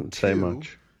Yeah, it Division doesn't say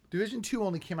much. Division 2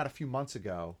 only came out a few months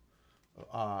ago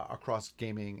across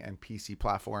gaming and PC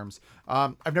platforms.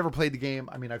 I've never played the game.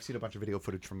 I mean, I've seen a bunch of video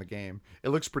footage from the game. It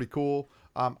looks pretty cool.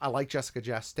 I like Jessica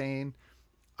Chastain.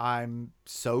 I'm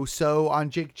so on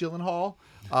Jake Gyllenhaal.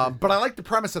 But I like the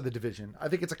premise of The Division. I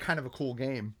think it's a kind of a cool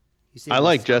game. I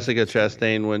like Jessica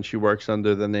Chastain when she works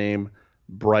under the name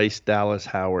Bryce Dallas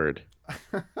Howard.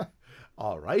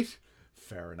 All right.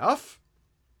 Fair enough.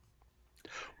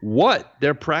 What?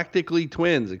 They're practically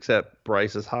twins, except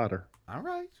Bryce is hotter. All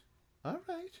right.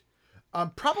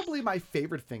 Probably my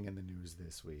favorite thing in the news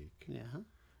this week. Yeah.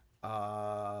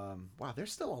 Wow,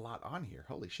 there's still a lot on here.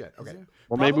 Holy shit. Okay.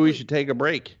 Well, maybe we should take a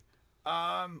break.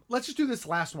 Let's just do this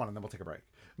last one and then we'll take a break.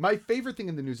 My favorite thing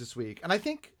in the news this week, and I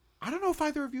don't know if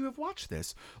either of you have watched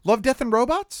this. Love, Death, and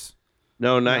Robots?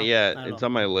 No, not yet. It's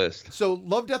on my list. So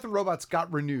Love, Death, and Robots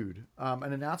got renewed.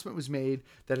 An announcement was made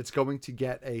that it's going to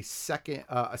get a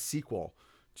sequel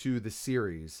to the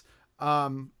series.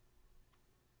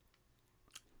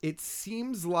 It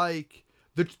seems like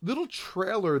the little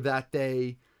trailer that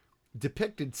they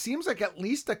depicted seems like at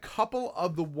least a couple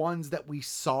of the ones that we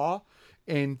saw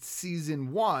in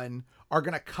season 1 are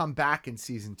going to come back in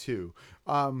season 2.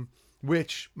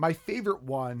 Which my favorite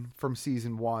one from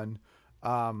season 1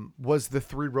 was the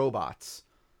 3 robots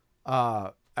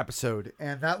episode,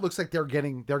 and that looks like they're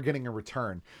getting a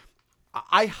return.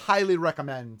 I highly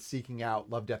recommend seeking out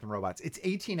Love, Death, and Robots. It's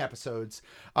 18 episodes,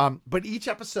 but each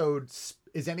episode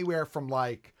is anywhere from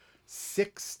like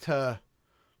 6 to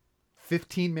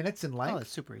 15 minutes in length. Oh,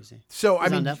 it's super easy. So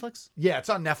Is it on Netflix? Yeah, it's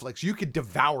on Netflix. You could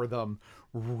devour them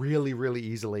really, really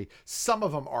easily. Some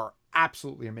of them are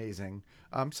absolutely amazing.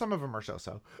 Some of them are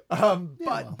so-so.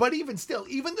 But even still,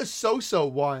 even the so-so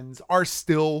ones are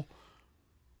still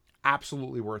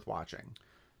absolutely worth watching.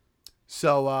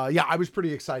 So, yeah, I was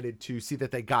pretty excited to see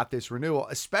that they got this renewal,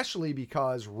 especially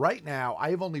because right now I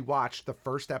have only watched the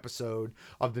first episode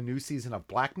of the new season of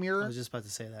Black Mirror. I was just about to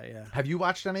say that, yeah. Have you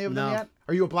watched any of them yet?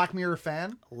 Are you a Black Mirror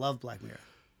fan? I love Black Mirror.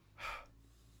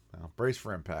 Well, brace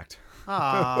for impact.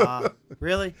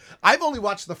 Really? I've only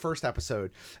watched the first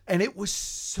episode, and it was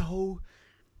so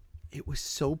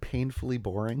painfully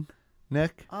boring,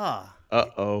 Nick.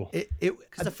 Uh-oh.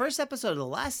 Because the first episode of the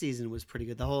last season was pretty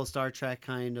good. The whole Star Trek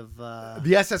kind of...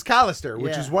 The SS Callister,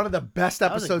 which is one of the best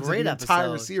episodes of the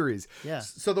entire series. Yeah.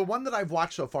 So the one that I've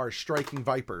watched so far is Striking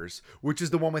Vipers, which is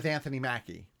the one with Anthony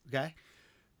Mackie. Okay.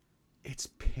 It's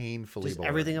painfully Just boring.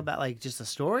 everything about like just the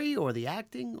story or the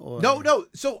acting or... No.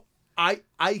 So I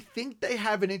think they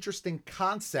have an interesting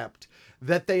concept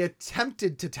that they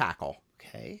attempted to tackle.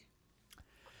 Okay.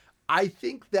 I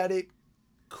think that it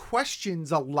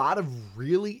questions a lot of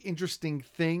really interesting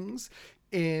things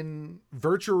in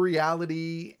virtual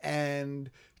reality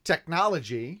and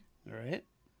technology. All right.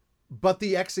 But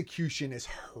the execution is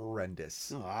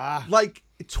horrendous. Like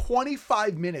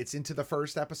 25 minutes into the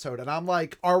first episode, and I'm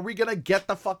like, are we going to get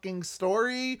the fucking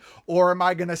story? Or am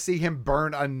I going to see him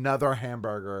burn another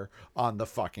hamburger on the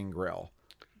fucking grill?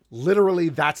 Literally,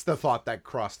 that's the thought that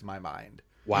crossed my mind.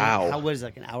 Wow. How was it,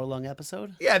 like an hour-long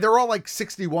episode? Yeah, they're all like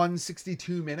 61,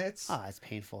 62 minutes. It's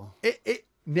painful.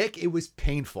 Nick, it was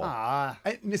painful.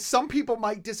 And some people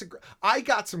might disagree. I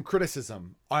got some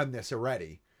criticism on this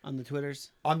already. On the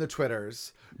Twitters? On the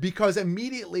Twitters. Because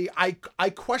immediately, I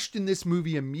questioned this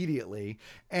movie immediately.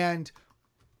 And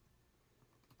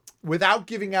without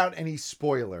giving out any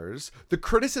spoilers, the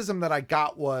criticism that I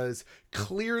got was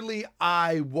clearly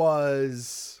I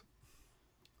was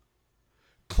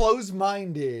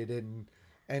closed-minded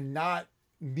and not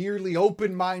nearly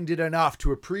open-minded enough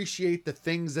to appreciate the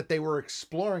things that they were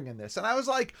exploring in this. And I was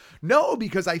like, no,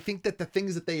 because I think that the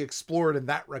things that they explored in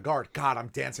that regard, God, I'm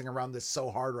dancing around this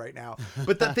so hard right now.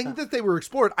 But the thing that they were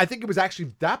explored, I think it was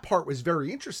actually, that part was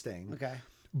very interesting. Okay.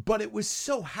 But it was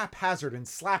so haphazard and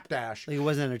slapdash. Like it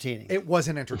wasn't entertaining. It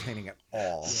wasn't entertaining at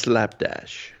all.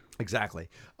 Slapdash. Exactly.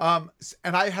 And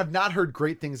I have not heard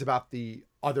great things about the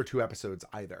other 2 episodes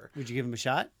either. Would you give them a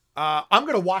shot? I'm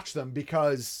going to watch them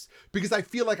because I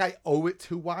feel like I owe it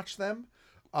to watch them.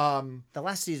 The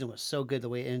last season was so good, the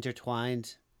way it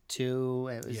intertwined too.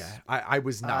 It was, I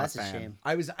was not that's a fan.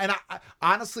 A shame. I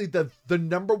honestly, the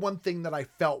number one thing that I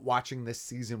felt watching this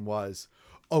season was,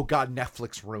 oh God,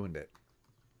 Netflix ruined it.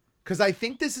 Because I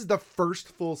think this is the first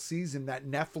full season that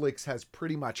Netflix has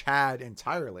pretty much had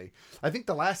entirely. I think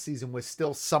the last season was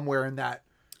still somewhere in that.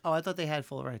 Oh, I thought they had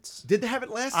full rights. Did they have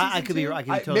it last season? I could be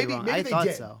totally wrong. Maybe I they thought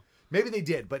did. so. Maybe they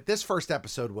did, but this first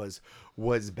episode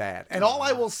was bad. And all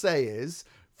I will say is,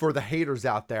 for the haters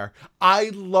out there, I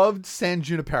loved San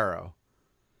Junipero.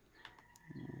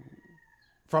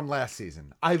 from last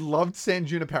season. I loved San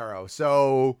Junipero,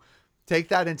 so take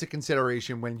that into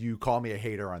consideration when you call me a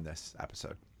hater on this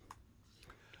episode.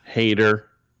 Hater.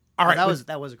 All right.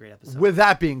 That was a great episode. With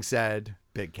that being said,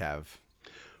 Big Kev.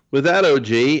 With that,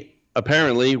 OG,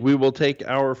 apparently we will take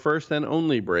our first and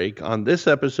only break on this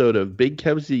episode of Big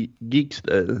Kev's Geek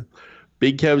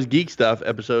Stuff,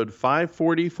 episode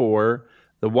 544,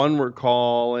 the one we're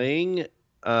calling,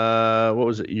 what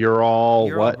was it? You're all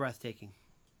breathtaking.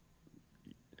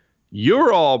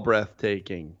 You're all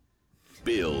breathtaking.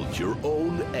 Build your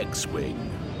own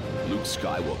X-Wing. Luke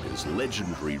Skywalker's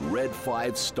legendary Red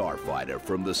 5 starfighter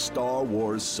from the Star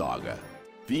Wars saga.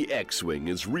 The X-Wing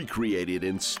is recreated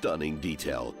in stunning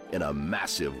detail in a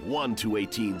massive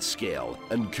 1:18 scale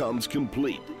and comes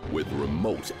complete with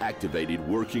remote-activated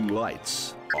working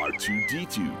lights,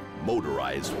 R2-D2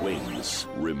 motorized wings,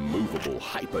 removable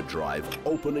hyperdrive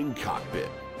opening cockpit,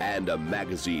 and a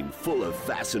magazine full of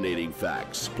fascinating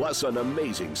facts, plus an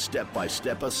amazing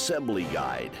step-by-step assembly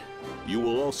guide. You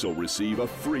will also receive a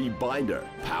free binder,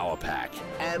 power pack,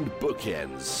 and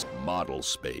bookends model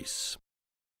space.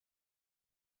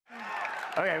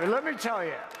 Okay, but let me tell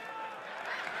you,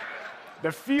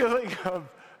 the feeling of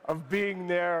being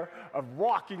there, of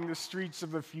walking the streets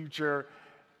of the future,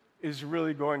 is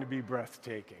really going to be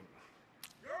breathtaking.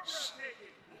 You're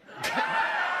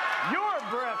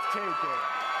breathtaking.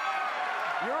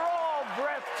 You're all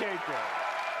breathtaking.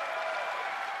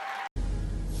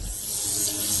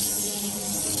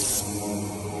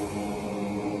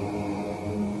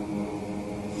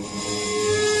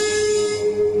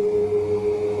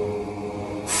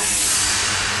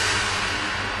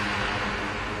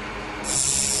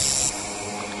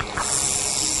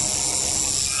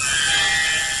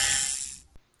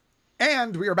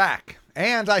 And we are back.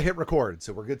 And I hit record,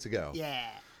 so we're good to go. Yeah.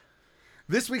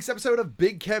 This week's episode of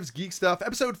Big Kev's Geek Stuff,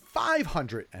 episode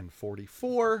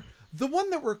 544, the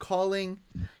one that we're calling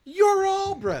You're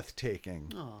All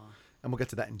Breathtaking. Aww. And we'll get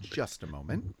to that in just a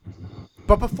moment.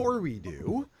 But before we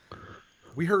do,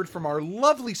 we heard from our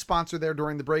lovely sponsor there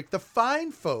during the break, the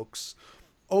fine folks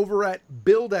over at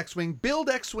Build X-Wing,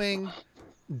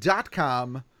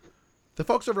 buildxwing.com. The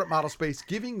folks over at Model Space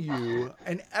giving you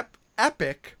an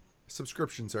epic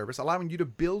subscription service, allowing you to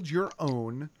build your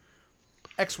own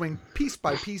X-Wing piece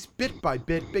by piece, bit by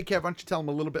bit. Big Kev, why don't you tell them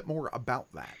a little bit more about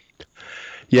that?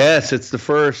 Yes, it's the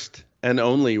first and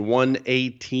only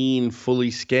 1/18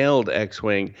 fully scaled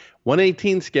X-Wing.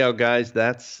 1/18 scale, guys,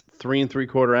 that's 3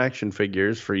 3/4 action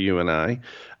figures for you and I.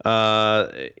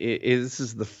 This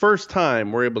is the first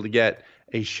time we're able to get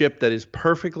a ship that is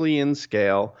perfectly in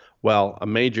scale, well, a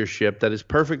major ship that is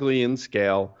perfectly in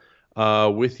scale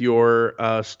with your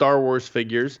Star Wars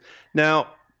figures. Now,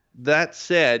 that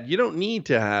said, you don't need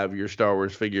to have your Star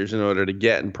Wars figures in order to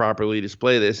get and properly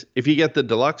display this. If you get the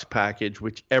deluxe package,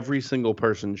 which every single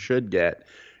person should get,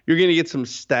 you're going to get some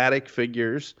static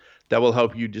figures that will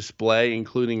help you display,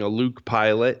 including a Luke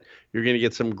pilot. You're going to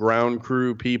get some ground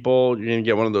crew people. You're going to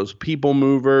get one of those people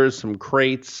movers, some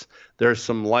crates. There's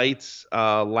some lights,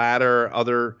 ladder,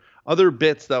 other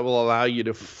bits that will allow you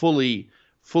to fully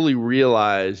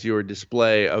realize your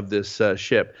display of this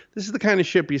ship. This is the kind of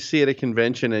ship you see at a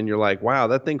convention and you're like, wow,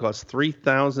 that thing costs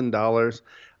 $3,000.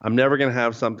 I'm never going to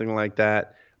have something like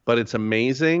that, but it's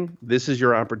amazing. This is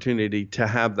your opportunity to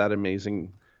have that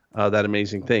amazing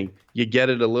thing. You get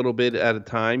it a little bit at a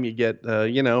time. You get,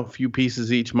 a few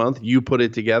pieces each month. You put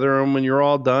it together, and when you're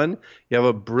all done, you have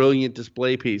a brilliant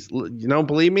display piece. You don't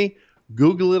believe me?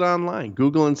 Google it online.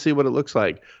 Google and see what it looks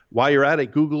like. While you're at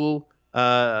it, Google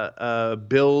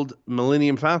build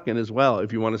Millennium Falcon as well,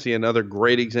 if you want to see another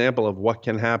great example of what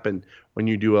can happen when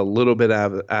you do a little bit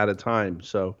at a time.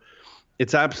 So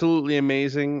it's absolutely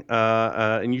amazing,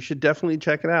 and you should definitely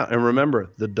check it out. And remember,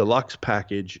 the deluxe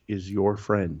package is your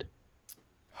friend.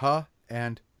 Huh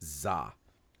and za.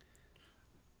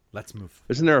 Let's move.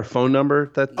 Isn't there a phone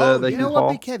number that they can call? You know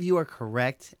what, Big Kev? You are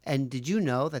correct. And did you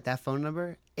know that phone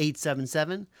number,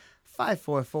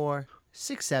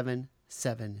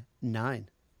 877-544-6779.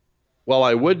 Well,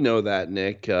 I would know that,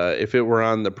 Nick, if it were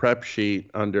on the prep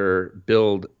sheet under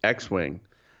Build X-Wing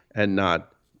and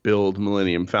not Build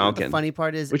Millennium Falcon. The funny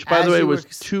part is, which, by the way, was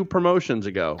 2 promotions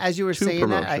ago. As you were saying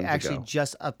that, I actually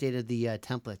just updated the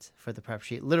template for the prep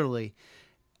sheet. Literally,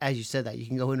 as you said that, you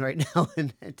can go in right now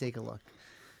and take a look.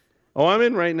 Oh, I'm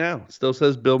in right now. Still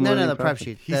says Build Millennium No, the prep Falcon.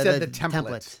 sheet. He said the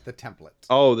template. The template.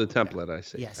 Oh, the template.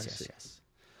 Yeah. I see. Yes.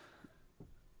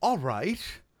 All right.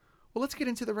 Well, let's get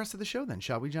into the rest of the show then,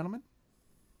 shall we, gentlemen?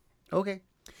 Okay.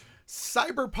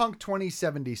 Cyberpunk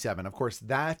 2077. Of course,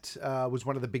 that was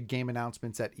one of the big game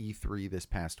announcements at E3 this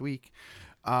past week.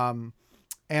 And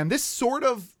this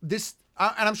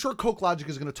and I'm sure Coke Logic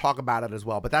is going to talk about it as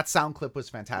well, but that sound clip was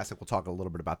fantastic. We'll talk a little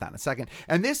bit about that in a second.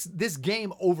 And this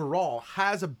game overall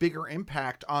has a bigger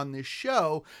impact on this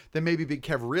show than maybe Big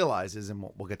Kev realizes, and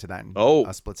we'll get to that in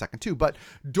a split second too. But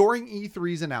during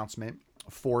E3's announcement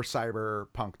for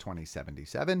Cyberpunk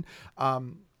 2077,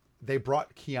 they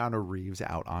brought Keanu Reeves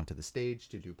out onto the stage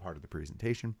to do part of the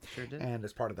presentation. Sure did. And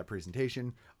as part of that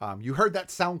presentation, you heard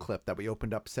that sound clip that we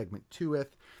opened up segment 2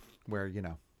 with, where, you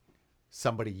know,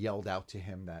 somebody yelled out to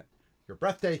him that you're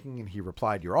breathtaking, and he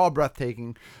replied, "You're all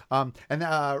breathtaking." And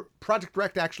Project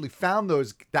Direct actually found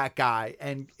that guy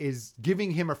and is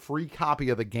giving him a free copy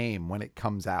of the game when it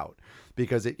comes out,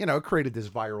 because it, you know, created this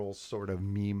viral sort of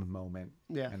meme moment.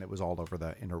 Yeah. And it was all over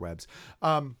the interwebs.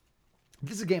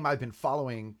 This is a game I've been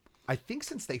following, I think,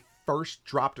 since they first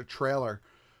dropped a trailer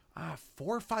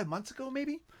 4 or 5 months ago,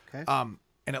 maybe. Okay.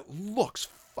 And it looks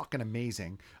fucking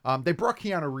amazing. They brought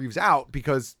Keanu Reeves out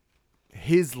because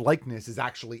his likeness is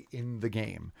actually in the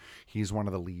game. He's one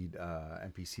of the lead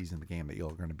NPCs in the game that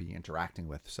you're going to be interacting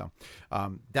with. So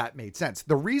that made sense.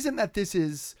 The reason that this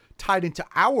is tied into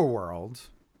our world,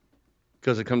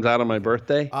 because it comes out on my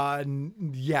birthday.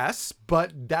 Yes,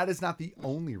 but that is not the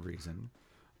only reason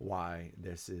why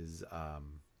this is.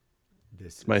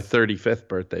 It's my 35th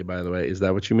birthday, by the way. Is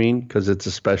that what you mean? Because it's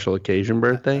a special occasion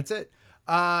birthday. That's it.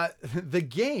 The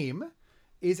game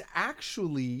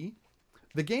actually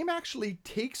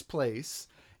takes place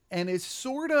and is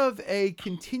sort of a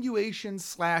continuation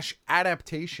 /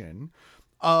 adaptation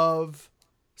of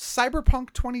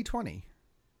Cyberpunk 2020.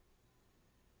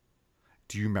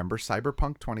 Do you remember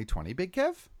Cyberpunk 2020, Big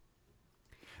Kev?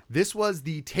 This was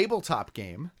the tabletop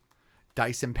game.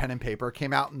 Dice and pen and paper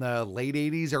came out in the late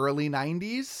 80s, early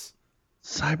 90s.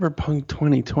 Cyberpunk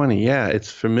 2020. Yeah, it's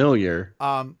familiar.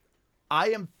 I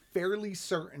am fairly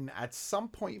certain at some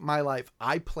point in my life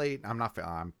I'm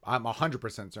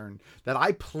 100% certain that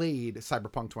I played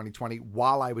Cyberpunk 2020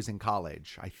 while I was in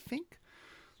college. I think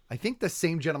the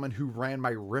same gentleman who ran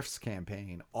my Rifts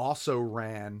campaign also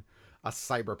ran a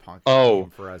Cyberpunk game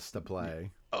for us to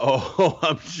play. Oh,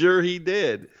 I'm sure he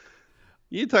did.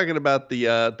 You're talking about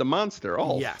the monster.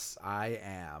 Oh, yes, I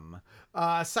am.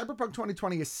 Cyberpunk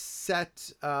 2020 is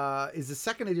the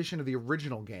second edition of the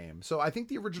original game. So I think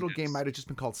the original game might have just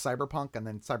been called Cyberpunk, and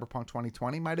then Cyberpunk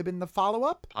 2020 might have been the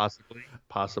follow-up.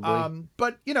 Possibly.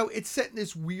 But, you know, it's set in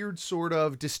this weird sort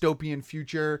of dystopian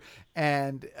future,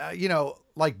 and, you know,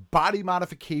 like body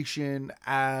modification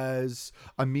as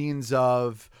a means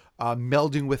of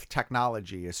melding with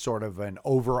technology is sort of an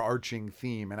overarching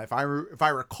theme. And if I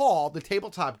recall, the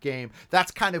tabletop game,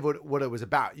 that's kind of what it was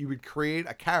about. You would create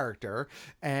a character,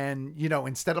 and, you know,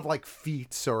 instead of like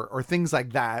feats or things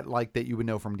like that, like that you would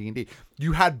know from D&D,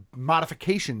 you had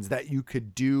modifications that you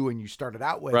could do and you started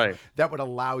out with that would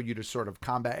allow you to sort of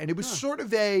combat. And it was sort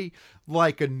of a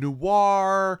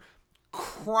noir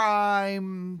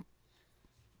crime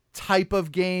type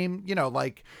of game, you know,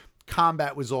 like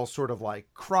combat was all sort of like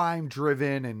crime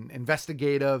driven and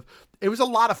investigative. It was a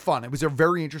lot of fun. It was a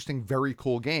very interesting, very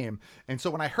cool game. And so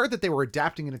when I heard that they were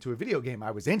adapting it into a video game,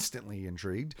 I was instantly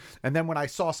intrigued. And then when I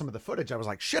saw some of the footage, I was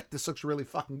like, shit, this looks really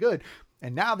fucking good.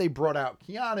 And now they brought out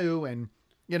Keanu, and,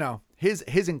 you know,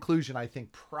 his inclusion, I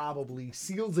think, probably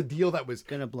seals a deal that was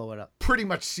gonna blow it up. Pretty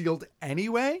much sealed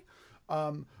anyway.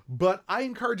 But I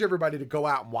encourage everybody to go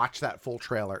out and watch that full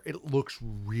trailer. It looks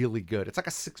really good. It's like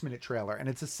a 6-minute trailer, and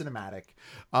it's a cinematic.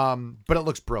 But it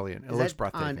looks brilliant. It looks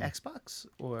breathtaking. On Xbox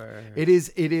or it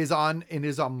is on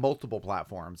multiple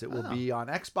platforms. It will be on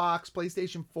Xbox,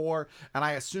 PlayStation 4, and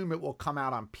I assume it will come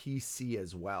out on PC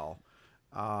as well.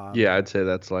 Yeah, I'd say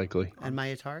that's likely. And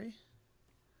my Atari?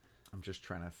 I'm just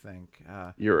trying to think.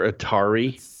 Your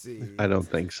Atari? Let's see. I don't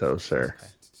think so, sir.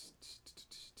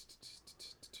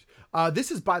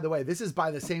 This is by the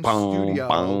same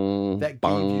studio that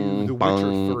gave you The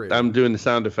Witcher 3. I'm doing the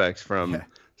sound effects from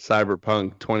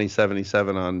Cyberpunk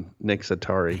 2077 on Nick's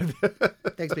Atari.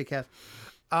 Thanks, Big Kev.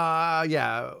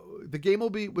 Yeah, the game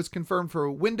was confirmed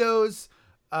for Windows,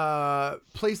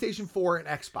 PlayStation 4, and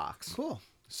Xbox. Cool.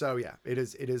 So yeah, it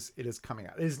is coming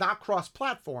out. It is not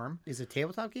cross-platform. Is a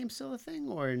tabletop game still a thing,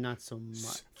 or not so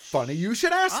much? Funny you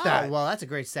should ask that. Well, that's a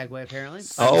great segue, apparently.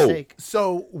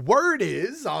 So word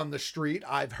is on the street,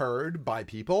 I've heard by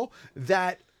people,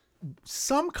 that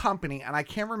some company, and I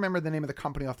can't remember the name of the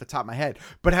company off the top of my head,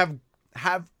 but have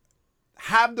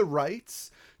the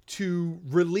rights to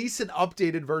release an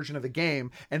updated version of the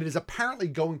game, and it is apparently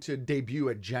going to debut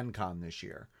at Gen Con this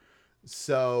year.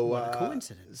 So what a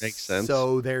coincidence. Makes sense.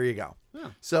 So there you go. Yeah.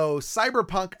 So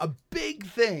Cyberpunk, a big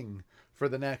thing for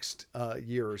the next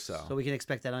year or so. So we can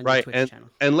expect that on your Twitch channel.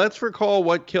 And let's recall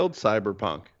what killed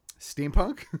Cyberpunk.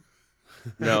 Steampunk?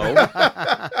 No.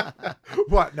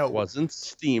 What? No. It wasn't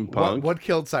steampunk. What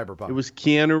killed Cyberpunk? It was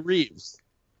Keanu Reeves.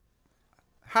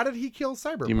 How did he kill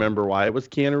Cyberpunk? Do you remember why it was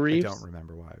Keanu Reeves? I don't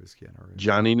remember why it was Keanu Reeves.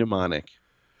 Johnny Mnemonic.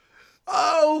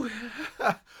 Oh,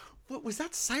 what was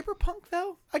that? Cyberpunk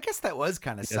though? I guess that was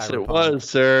kind of Yes, Cyberpunk. it was,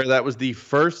 sir. That was the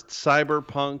first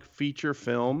Cyberpunk feature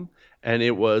film, and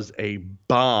it was a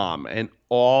bomb. And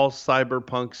all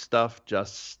Cyberpunk stuff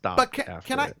just stopped. But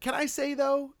after can I say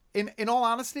though, in all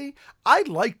honesty, I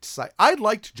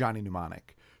liked Johnny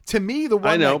Mnemonic. To me, the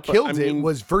one that killed it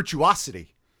was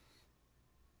Virtuosity.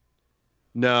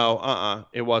 No,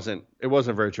 it wasn't. It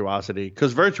wasn't Virtuosity,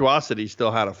 because Virtuosity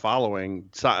still had a following.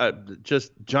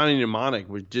 Just Johnny Mnemonic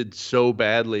did so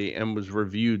badly and was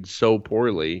reviewed so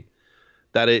poorly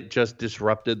that it just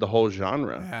disrupted the whole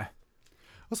genre. Yeah.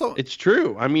 Also, it's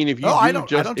true. I mean, if you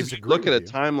if you look at a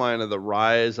timeline of the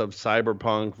rise of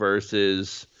Cyberpunk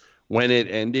versus when it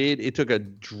ended, it took a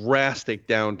drastic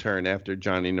downturn after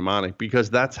Johnny Mnemonic, because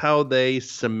that's how they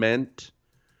cement.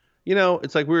 You know,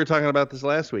 it's like we were talking about this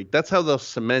last week. That's how they'll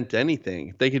cement anything.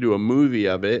 If they could do a movie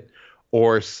of it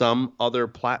or some other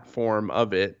platform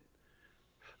of it,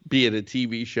 be it a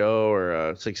TV show or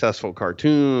a successful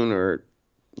cartoon or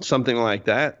something like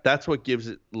that, that's what gives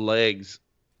it legs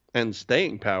and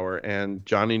staying power. And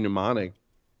Johnny Mnemonic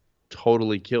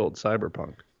totally killed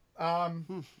Cyberpunk.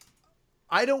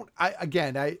 I don't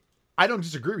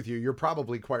disagree with you. You're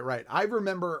probably quite right. I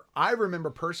remember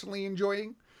personally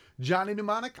enjoying Johnny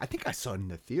Mnemonic. I think I saw it in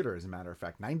the theater, as a matter of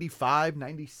fact. 95,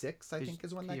 96, I think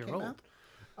is when that came out.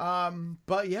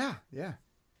 But yeah.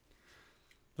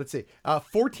 Let's see.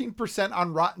 14%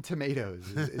 on Rotten Tomatoes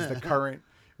is the current,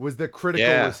 was the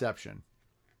critical reception.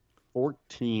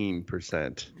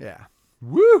 14%. Yeah.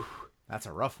 Woo! That's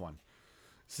a rough one.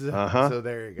 So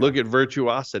there you go. Look at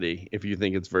Virtuosity, if you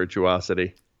think it's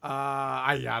Virtuosity.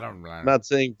 I don't know. I'm not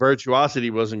saying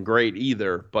Virtuosity wasn't great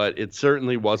either, but it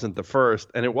certainly wasn't the first,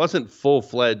 and it wasn't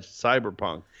full-fledged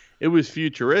Cyberpunk. It was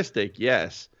futuristic,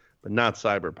 yes, but not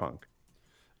Cyberpunk.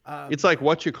 It's like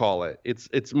what you call it.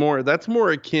 It's more, that's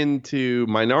more akin to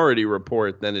Minority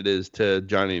Report than it is to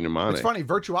Johnny Mnemonic. It's funny.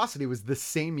 Virtuosity was the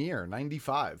same year,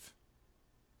 95.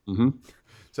 Mm-hmm.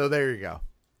 So there you go.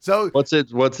 So what's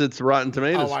its Rotten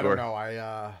Tomatoes score? I don't know.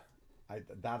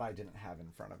 I didn't have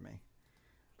in front of me.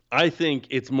 I think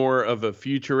it's more of a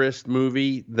futurist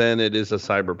movie than it is a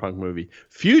cyberpunk movie.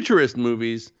 Futurist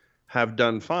movies have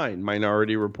done fine.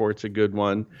 Minority Report's a good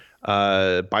one.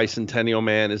 Bicentennial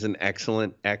Man is an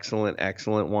excellent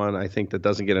one. I think that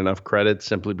doesn't get enough credit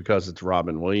simply because it's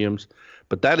Robin Williams.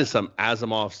 But that is some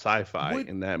Asimov sci-fi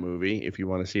in that movie, if you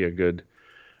want to see a good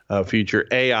future.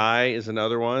 AI is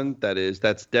another one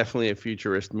that's definitely a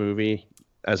futurist movie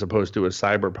as opposed to a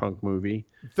cyberpunk movie.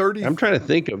 I'm trying to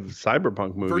think of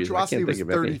cyberpunk movies. Virtuosity I can't think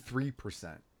was of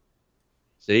 33%.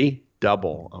 See?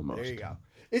 Double almost. There you go.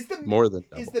 More than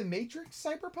double. Is The Matrix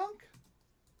cyberpunk?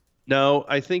 No,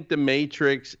 I think The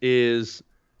Matrix is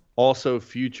also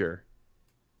future.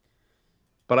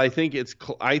 But I think it's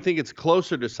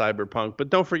closer to cyberpunk, but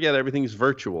don't forget everything's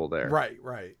virtual there.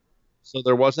 Right. So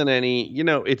there wasn't any,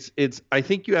 I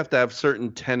think you have to have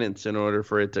certain tenets in order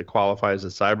for it to qualify as a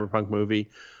cyberpunk movie,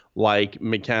 like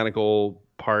mechanical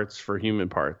parts for human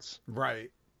parts.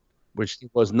 Right. Which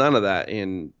was none of that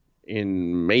in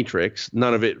Matrix,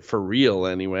 none of it for real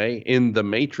anyway. In The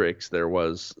Matrix, there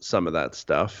was some of that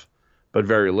stuff, but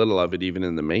very little of it even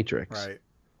in The Matrix. Right.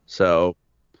 So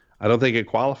I don't think it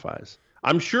qualifies.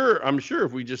 I'm sure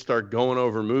if we just start going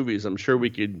over movies, I'm sure we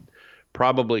could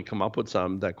probably come up with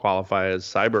some that qualify as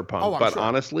cyberpunk. But sure.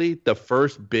 Honestly, the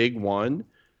first big one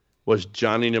was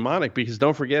Johnny Mnemonic, because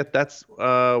don't forget that's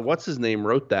what's his name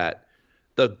wrote that.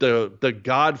 The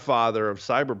Godfather of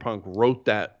cyberpunk wrote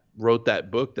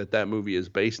that book that movie is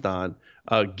based on.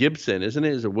 Gibson, isn't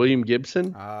it? Is it William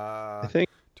Gibson? I think.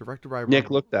 Directed by Nick,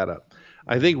 look that up.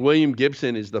 I think William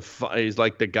Gibson is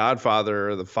like the Godfather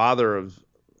or the father of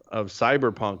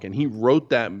cyberpunk, and he wrote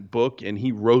that book and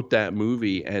he wrote that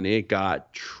movie, and it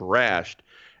got trashed.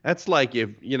 That's like if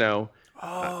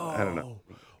I don't know.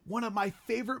 One of my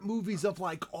favorite movies of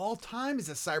like all time is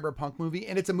a cyberpunk movie,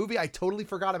 and it's a movie I totally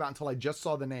forgot about until I just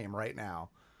saw the name right now.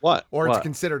 What? Or it's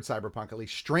considered cyberpunk, at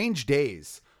least. Strange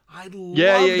Days. I love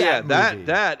that movie.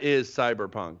 That is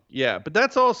cyberpunk. Yeah, but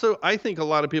that's also, I think a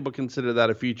lot of people consider that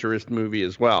a futurist movie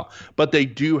as well. But they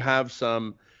do have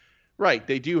some. Right,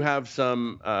 they do have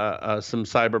some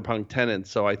cyberpunk tenets,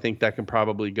 so I think that can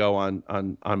probably go on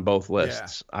both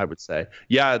lists. Yeah. I would say,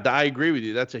 I agree with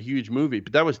you. That's a huge movie,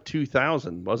 but that was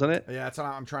 2000, wasn't it? Yeah, that's what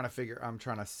I'm trying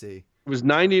to see. It was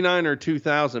 99 or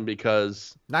 2000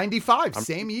 because 95,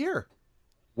 same year.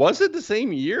 Was it the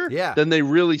same year? Yeah. Then they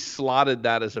really slotted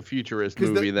that as a futurist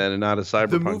movie then and not a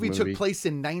cyberpunk movie. The movie took place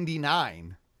in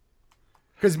 99.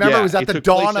 Because remember, it was at the took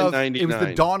dawn place in of 99, it was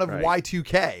the dawn of right.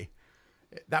 Y2K.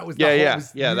 That was Yeah,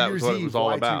 New that was Year's what it Eve, was all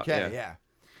Y2K, about. Yeah.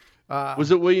 Was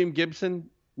it William Gibson,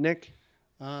 Nick?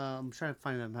 I'm trying to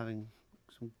find it. I'm having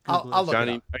some. I'll look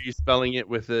Johnny, it up. are you spelling it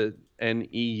with a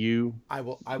N-E-U? I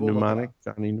will. Mnemonic. Look it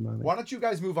up. Johnny Mnemonic. Why don't you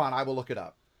guys move on? I will look it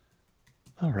up.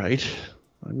 All right.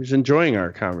 I was enjoying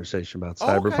our conversation about Oh,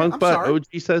 okay. cyberpunk, I'm but sorry. OG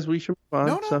says we should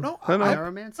move on.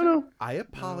 No. I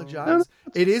apologize.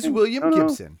 It is William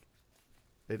Gibson.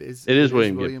 It is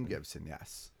William Gibson.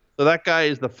 Yes. So that guy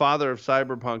is the father of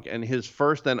cyberpunk, and his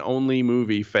first and only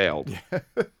movie failed.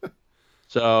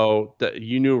 So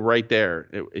you knew right there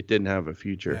it didn't have a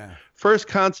future. Yeah. First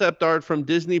concept art from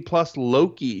Disney Plus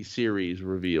Loki series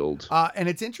revealed. And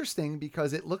it's interesting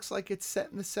because it looks like it's set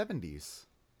in the 70s.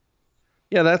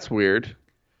 Yeah, that's weird.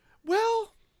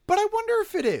 Well, but I wonder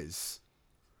if it is.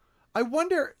 I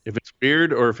wonder if it's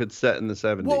weird or if it's set in the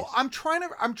 70s. Well, I'm trying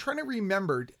to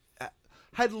remember.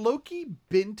 Had Loki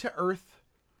been to Earth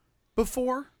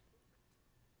before?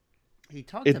 He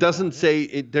talked. It doesn't say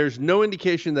it. There's no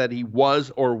indication that he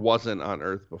was or wasn't on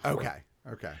Earth before.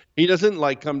 Okay. He doesn't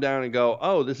like come down and go,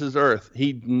 "Oh, this is Earth."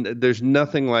 There's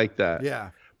nothing like that.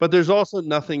 Yeah. But there's also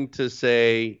nothing to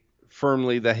say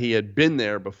firmly that he had been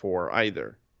there before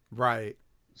either. Right.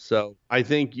 So I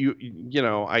think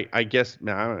I guess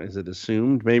now is it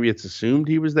assumed? Maybe it's assumed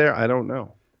he was there. I don't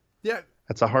know. Yeah.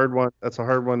 That's a hard one. That's a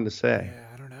hard one to say. Yeah,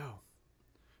 I don't know.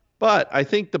 But I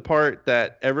think the part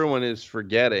that everyone is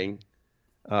forgetting,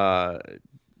 or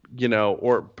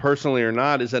personally or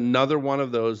not, is another one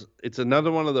of those. It's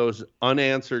another one of those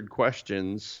unanswered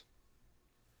questions.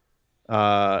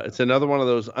 It's another one of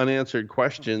those unanswered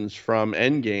questions from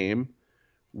Endgame,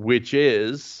 which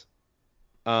is,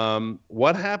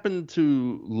 what happened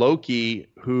to Loki,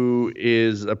 who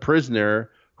is a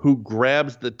prisoner, who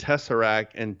grabs the Tesseract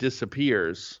and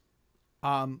disappears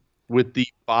with the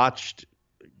botched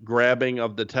grabbing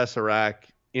of the Tesseract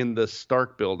in the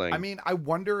Stark building? I mean, I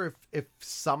wonder if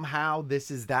somehow this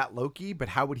is that Loki, but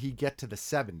how would he get to the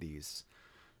 70s?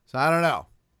 So I don't know.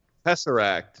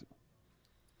 Tesseract.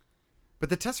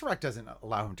 But the Tesseract doesn't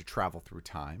allow him to travel through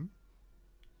time.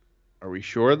 Are we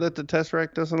sure that the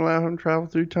Tesseract doesn't allow him to travel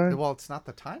through time? Well, it's not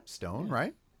the Time Stone,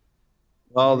 right?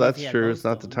 Well, that's true. It's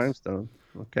not the Time Stone.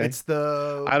 Okay. It's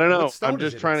the... I don't know. what stone I'm is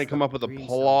just it? trying to It's come the up with a green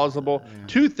plausible...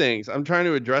 Two things. I'm trying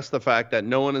to address the fact that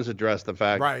no one has addressed the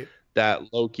fact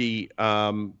that Loki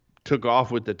took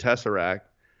off with the Tesseract.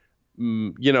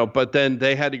 But then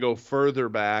they had to go further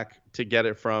back to get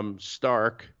it from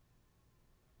Stark.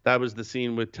 That was the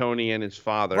scene with Tony and his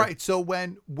father. Right. So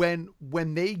when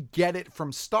they get it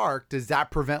from Stark, does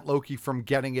that prevent Loki from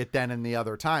getting it then in the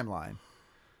other timeline?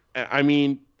 I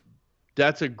mean,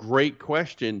 that's a great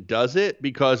question. Does it?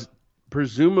 Because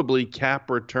presumably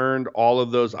Cap returned all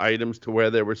of those items to where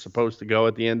they were supposed to go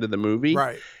at the end of the movie.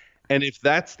 Right. And if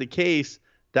that's the case,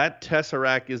 that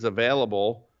Tesseract is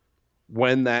available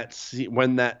when that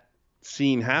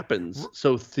scene happens.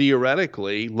 So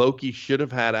theoretically, Loki should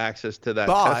have had access to that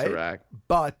Tesseract.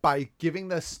 But by giving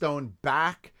the stone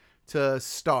back to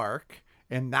Stark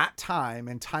in that time,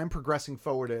 and time progressing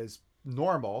forward as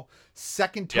normal,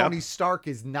 second Tony Stark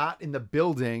is not in the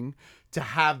building to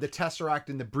have the Tesseract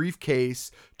in the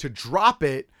briefcase to drop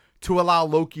it to allow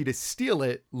Loki to steal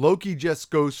it. Loki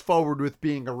just goes forward with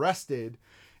being arrested,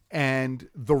 and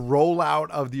the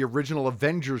rollout of the original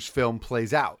Avengers film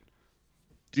plays out.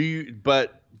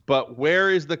 But where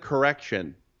is the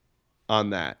correction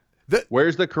on that?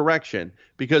 Where's the correction?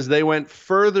 Because they went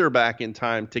further back in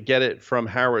time to get it from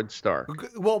Howard Stark.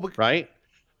 Well, right?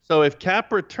 So if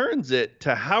Cap returns it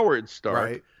to Howard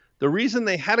Stark, the reason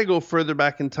they had to go further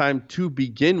back in time to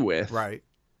begin with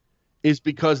is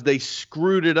because they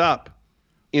screwed it up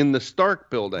in the Stark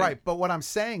building. Right, but what I'm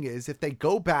saying is if they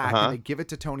go back and they give it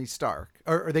to Tony Stark,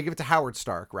 or they give it to Howard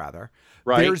Stark, rather,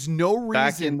 there's no reason...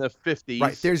 Back in the 50s.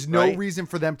 Right, there's no reason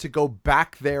for them to go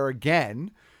back there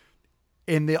again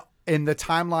in the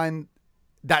timeline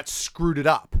that screwed it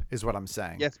up, is what I'm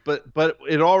saying. Yes, but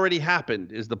it already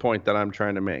happened, is the point that I'm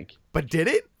trying to make. But did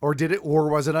it? Or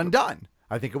was it undone?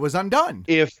 I think it was undone.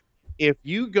 If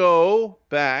you go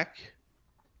back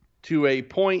to a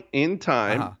point in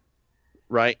time...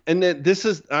 Right. And then this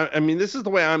is the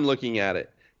way I'm looking at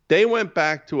it. They went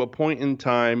back to a point in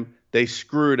time they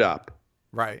screwed up.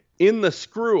 Right. In the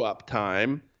screw up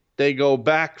time, they go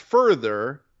back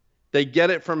further. They get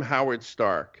it from Howard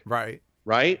Stark. Right.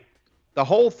 Right. The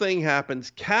whole thing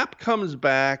happens. Cap comes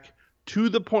back to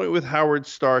the point with Howard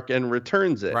Stark and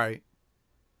returns it. Right.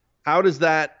 How does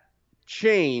that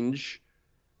change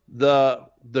the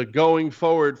going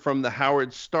forward from the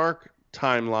Howard Stark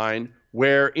timeline,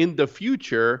 where in the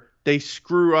future they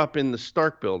screw up in the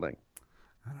Stark building.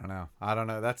 I don't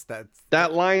know. That's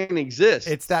that line exists.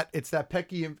 It's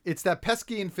that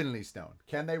pesky Infinity Stone.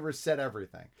 Can they reset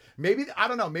everything? Maybe, I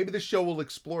don't know. Maybe the show will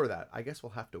explore that. I guess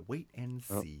we'll have to wait and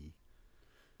see.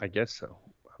 I guess so.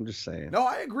 I'm just saying. No,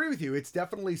 I agree with you. It's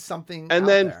definitely something. And out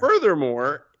then there.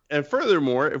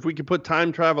 furthermore, if we could put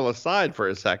time travel aside for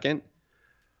a second,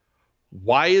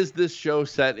 why is this show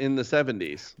set in the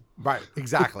 70s? Right,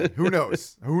 exactly. Who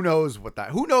knows? Who knows what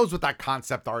that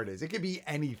concept art is? It could be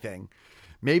anything.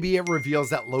 Maybe it reveals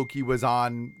that Loki was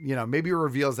on, maybe it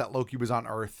reveals that Loki was on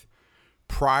Earth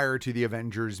prior to the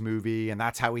Avengers movie, and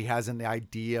that's how he has an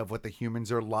idea of what the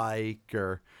humans are like,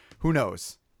 or who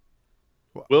knows?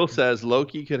 Will says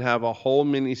Loki could have a whole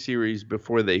miniseries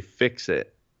before they fix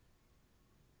it.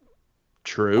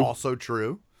 True. Also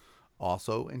true.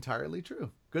 Also entirely true.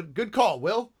 Good call,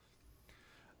 Will.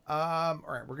 All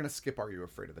right, we're gonna skip Are You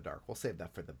Afraid of the Dark? We'll save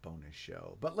that for the bonus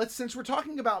show. But since we're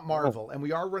talking about Marvel and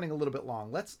we are running a little bit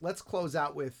long, let's close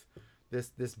out with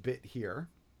this bit here.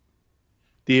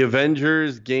 The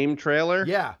Avengers game trailer?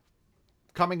 Yeah.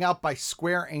 Coming out by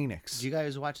Square Enix. Did you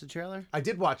guys watch the trailer? I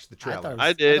did watch the trailer.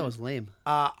 I did. I thought it was lame.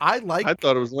 I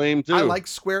thought it was lame too. I like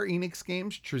Square Enix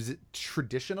games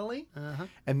traditionally,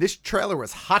 and this trailer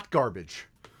was hot garbage.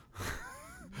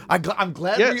 I'm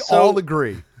glad we all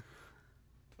agree.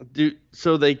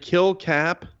 So they kill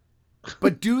Cap,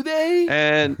 but do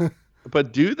they?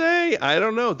 But do they? I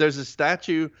don't know. There's a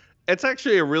statue. It's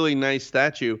actually a really nice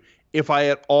statue. If I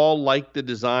at all like the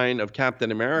design of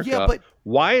Captain America, but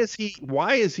why is he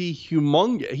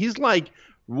humongous? He's like,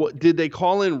 what did they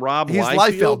call in Rob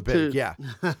Liefeld big? Yeah,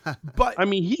 but I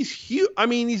mean, he's huge. I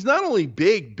mean, he's not only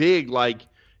big, like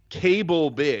Cable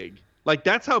big. Like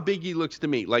that's how big he looks to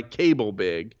me, like Cable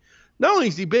big. Not only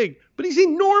is he big, but he's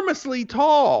enormously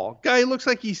tall. Guy looks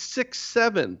like he's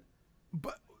 6'7",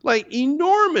 but like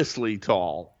enormously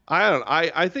tall.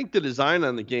 I think the design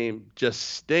on the game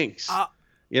just stinks.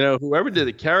 Whoever did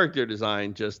the character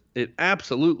design,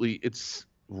 it's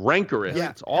rancorous. Yeah,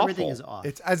 it's awful. Everything is off.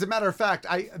 It's, as a matter of fact,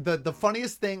 the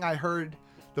funniest thing I heard,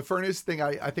 the funniest thing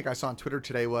I think I saw on Twitter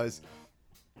today was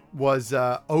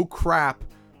oh crap,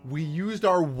 we used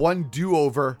our one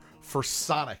do-over for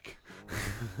Sonic.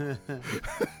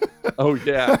 Oh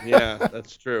yeah,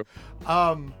 that's true.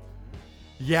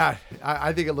 Yeah,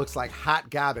 I think it looks like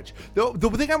hot garbage. The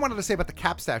thing I wanted to say about the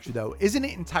Cap statue, though, isn't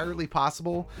it entirely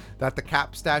possible that the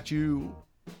Cap statue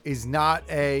is not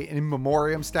an in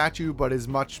memoriam statue, but is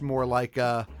much more like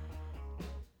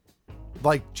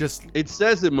just... It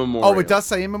says in memoriam. Oh, it does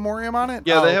say in memoriam on it?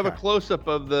 Yeah, they have a close-up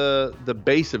of the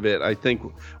base of it, I think,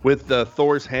 with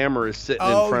Thor's hammer is sitting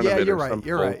in front of it.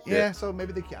 You're right. Yeah, so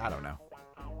maybe I don't know.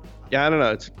 Yeah, I don't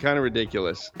know. It's kind of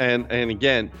ridiculous. And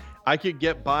again, I could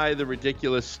get by the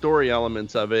ridiculous story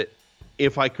elements of it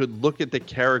if I could look at the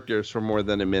characters for more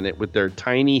than a minute with their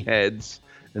tiny heads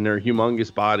and their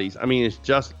humongous bodies. I mean, it's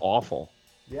just awful.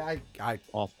 Yeah,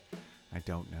 awful. I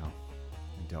don't know.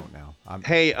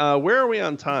 Hey, where are we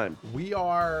on time? We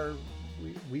are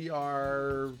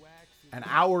an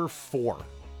hour 4.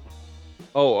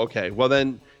 Oh, okay. Well,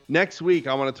 then next week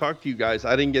I want to talk to you guys.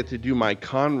 I didn't get to do my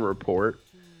con report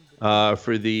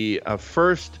for the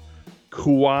first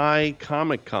Kauai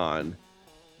Comic Con,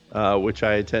 which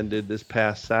I attended this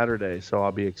past Saturday. So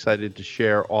I'll be excited to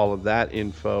share all of that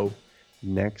info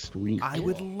next week. I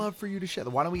would love for you to share that.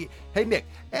 Why don't we... Hey, Nick,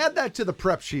 add that to the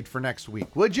prep sheet for next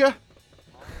week, would you?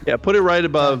 Yeah, put it right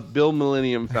above Bill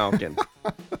Millennium Falcon.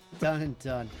 Done and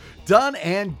done. Done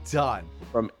and done.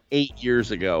 From 8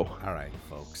 years ago. All right,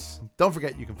 folks. Don't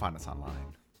forget you can find us online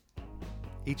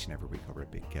each and every week over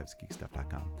at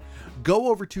BigKevsGeekStuff.com. Go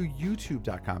over to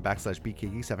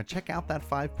YouTube.com/BKGeekStuff and check out that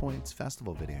 5 Points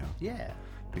Festival video. Yeah.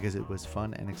 Because it was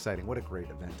fun and exciting. What a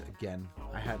great event. Again,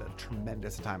 I had a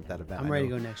tremendous time at that event. I'm ready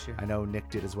to go next year. I know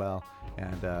Nick did as well.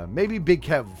 And maybe Big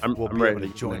Kev will be able to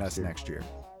join us next year.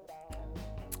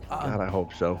 God, I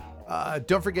hope so.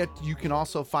 Don't forget, you can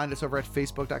also find us over at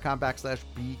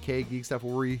Facebook.com/BKGeekStuff,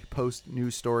 where we post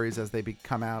news stories as they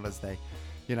come out, as they,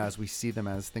 as we see them,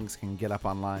 as things can get up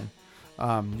online.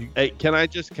 Hey, can I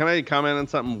comment on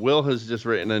something? Will has just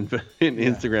written in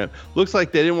Instagram. Looks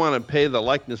like they didn't want to pay the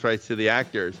likeness rights to the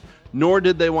actors, nor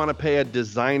did they want to pay a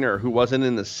designer who wasn't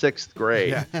in the 6th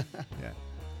grade. Yeah.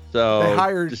 So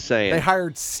they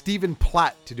hired Stephen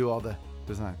Platt to do all the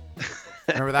design.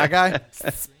 Remember that guy?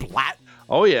 Splat.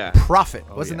 Oh yeah. Prophet.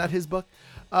 Wasn't that his book?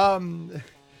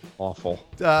 Awful.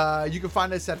 You can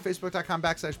find us at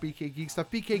Facebook.com/BKGeekStuff,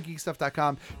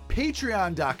 BKGeekStuff.com,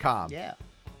 Patreon.com. Yeah.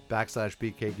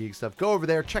 BK Geek Stuff. Go over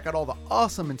there, check out all the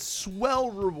awesome and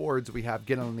swell rewards we have.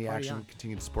 Get on the action and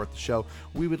continue to support the show.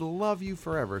 We would love you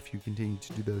forever if you continue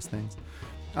to do those things.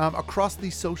 Across the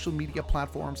social media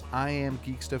platforms, I am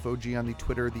Geek Stuff OG on the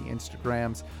Twitter, the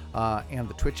Instagrams, and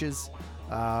the Twitches.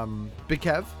 Big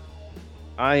Kev?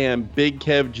 I am Big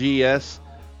Kev GS,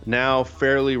 now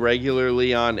fairly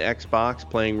regularly on Xbox,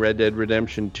 playing Red Dead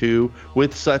Redemption 2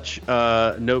 with such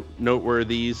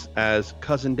noteworthies as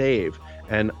Cousin Dave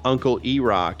and Uncle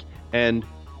E-Rock and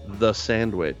The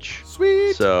Sandwich.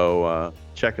 Sweet! So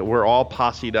check it. We're all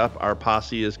posse'd up. Our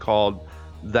posse is called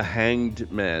The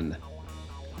Hanged Men.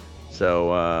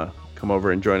 So come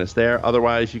over and join us there.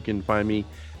 Otherwise, you can find me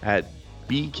at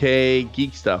BK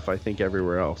Geek Stuff, I think,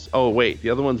 everywhere else. Oh, wait. The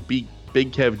other one's Big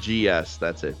Kev GS.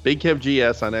 That's it. Big Kev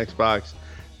GS on Xbox.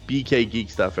 BK Geek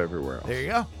Stuff everywhere else. There you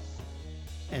go.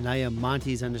 And I am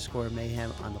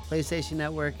Monty's_Mayhem on the PlayStation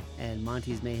Network and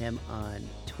Monty's Mayhem on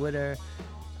Twitter,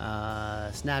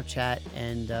 Snapchat,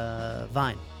 and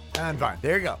Vine. And Vine.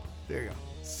 There you go. There you go.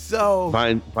 So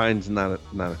Vine's not a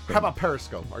thing. How about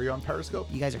Periscope? Are you on Periscope?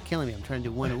 You guys are killing me. I'm trying to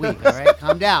do one a week. All right,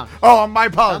 calm down. Oh, my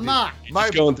apologies. Come on.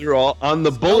 Just going through all on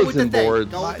the bulletin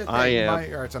boards. I am. All right,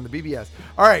 it's on the BBS.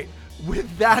 All right.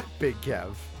 With that, Big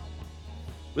Kev.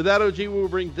 With that, OG, we will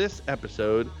bring this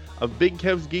episode of Big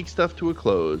Kev's Geek Stuff to a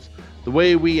close. The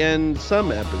way we end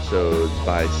some episodes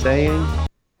by saying,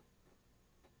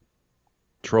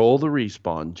 "Troll the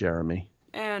respawn, Jeremy."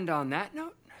 And on that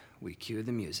note, we cue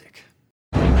the music.